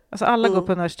Sverige, alltså alla går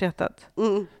på universitetet.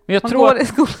 Men jag tror att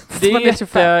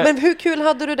men hur kul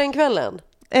hade du den kvällen?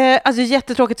 Alltså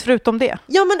jättetråkigt förutom det.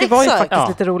 Ja men det var ju faktiskt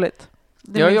lite roligt.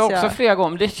 Jag har också flera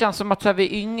gånger, det känns som att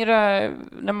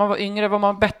när man var yngre var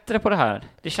man bättre på det här.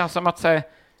 Det känns som att säga.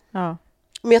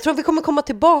 Men jag tror vi kommer komma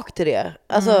tillbaka till det.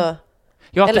 Alltså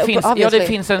det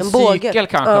finns en cykel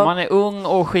kanske. Man är ung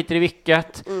och skiter i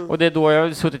vilket. Och det är då jag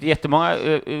har suttit i jättemånga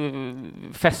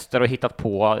fester och hittat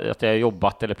på att jag har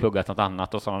jobbat eller pluggat något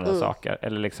annat och sådana där saker.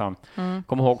 Eller liksom,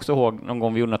 kommer också ihåg någon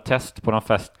gång vi gjorde ett test på någon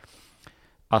fest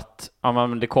att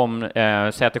det kom,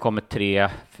 säg att det kommer 3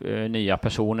 nya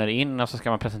personer in och så ska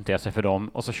man presentera sig för dem.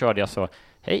 Och så körde jag så,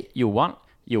 hej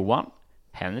Johan,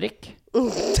 Henrik.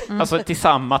 Alltså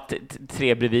tillsammans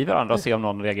 3 bredvid varandra och se om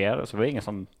någon reagerar. Så var det ingen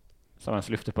som ens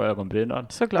lyfte på ögonbrynen.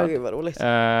 Såklart. Det var roligt.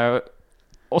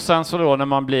 Och sen så då när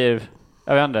man blir,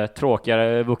 jag vet inte,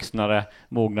 tråkigare, vuxnare,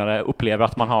 mognare, upplever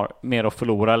att man har mer att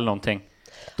förlora eller någonting.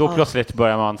 Då plötsligt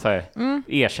börjar man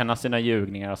erkänna sina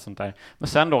ljugningar och sånt där. Men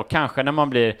sen då kanske när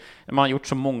man har gjort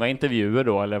så många intervjuer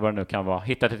då, eller vad det nu kan vara,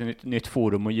 hittat ett nytt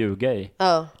forum att ljuga i.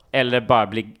 Eller bara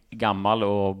bli gammal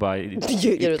och bara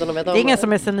ljuger utan att veta. Det är ingen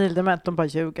som är senildement, de bara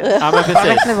ljuger. Ja men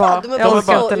precis.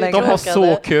 De har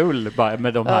så kul bara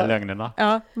med de här lögnerna.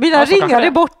 Ja. Mina ringar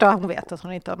är borta. Hon vet att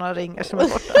hon inte har några ringar som är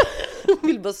borta. Hon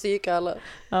vill bara psyka alla.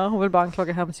 Ja, hon vill bara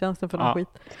anklaga hemtjänsten för någon skit.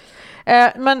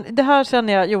 Men det här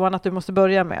känner jag, Johan, att du måste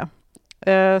börja med.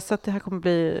 Så att det här kommer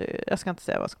bli, jag ska inte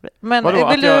säga vad det ska bli. Men Vadå,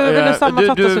 vill du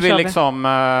sammanfatta du så vill kör vi. liksom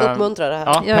uppmuntra det här.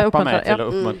 Ja, Jag peppa mig uppmuntrar,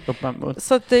 till ja. uppmuntra.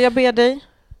 Så att jag ber dig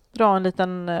dra en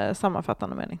liten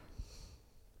sammanfattande mening.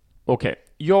 Okej.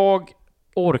 Jag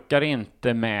orkar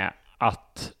inte med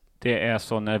att det är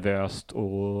så nervöst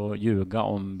att ljuga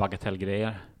om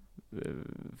bagatellgrejer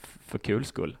för kul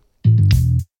skull.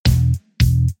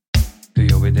 Hur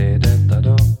gör vi det detta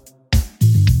då?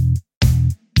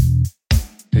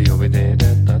 Hur gör vi det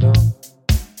detta då?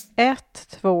 1,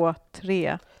 2,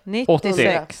 3,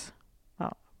 96.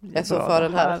 Ja, jag så för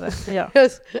den här. Ja.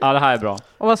 Ja, det här är bra.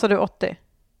 Och vad sa du, 80?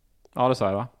 Ja, det sa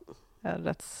jag, va?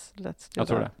 Let's jag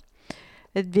tror det.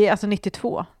 Det är alltså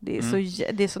 92. Det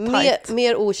är så tajt.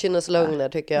 Mer okynneslögner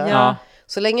tycker jag. Ja.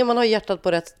 Så länge man har hjärtat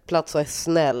på rätt plats och är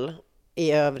snäll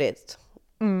i övrigt.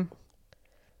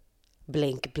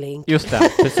 Blink, blink. Just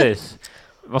det, precis.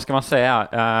 Vad ska man säga?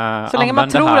 Så länge man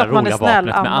tror att man är snäll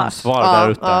med ansvar där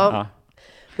ute. Ja.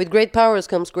 With great powers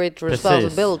comes great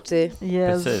responsibility.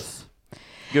 Yes. Precis.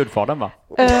 Gudfadern, va?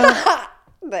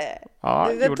 Nej, ja,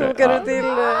 det tog du till.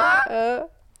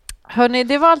 Hörrni,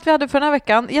 det var allt vi hade för den här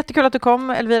veckan. Jättekul att du kom,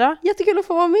 Elvira. Jättekul att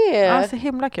få vara med. Ja, så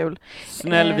himla kul.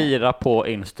 Snäll Vira på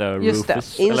Insta. Just det.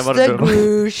 Rufus, eller vad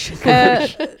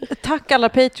det tack alla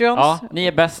Patreons. Ja, ni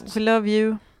är bäst. We love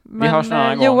you. Men vi hörs en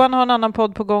annan gång. Johan har en annan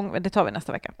podd på gång. Det tar vi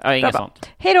nästa vecka. Ja, inget sånt.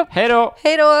 Hej då! Hej då!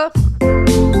 Hej då!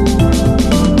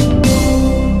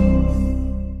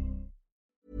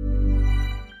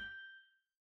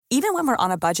 Even when we're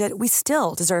on a budget, we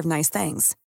still deserve nice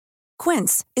things.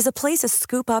 Quince is a place to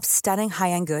scoop up stunning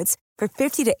high-end goods for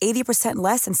 50 to 80%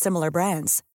 less than similar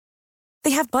brands.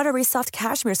 They have buttery soft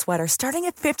cashmere sweaters starting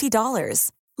at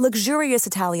 $50, luxurious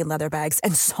Italian leather bags,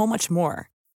 and so much more.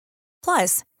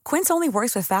 Plus, Quince only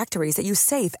works with factories that use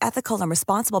safe, ethical, and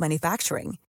responsible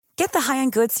manufacturing. Get the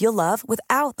high-end goods you'll love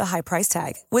without the high price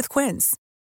tag with Quince.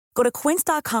 Go to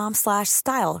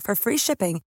quince.com/style for free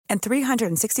shipping and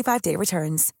 365-day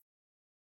returns.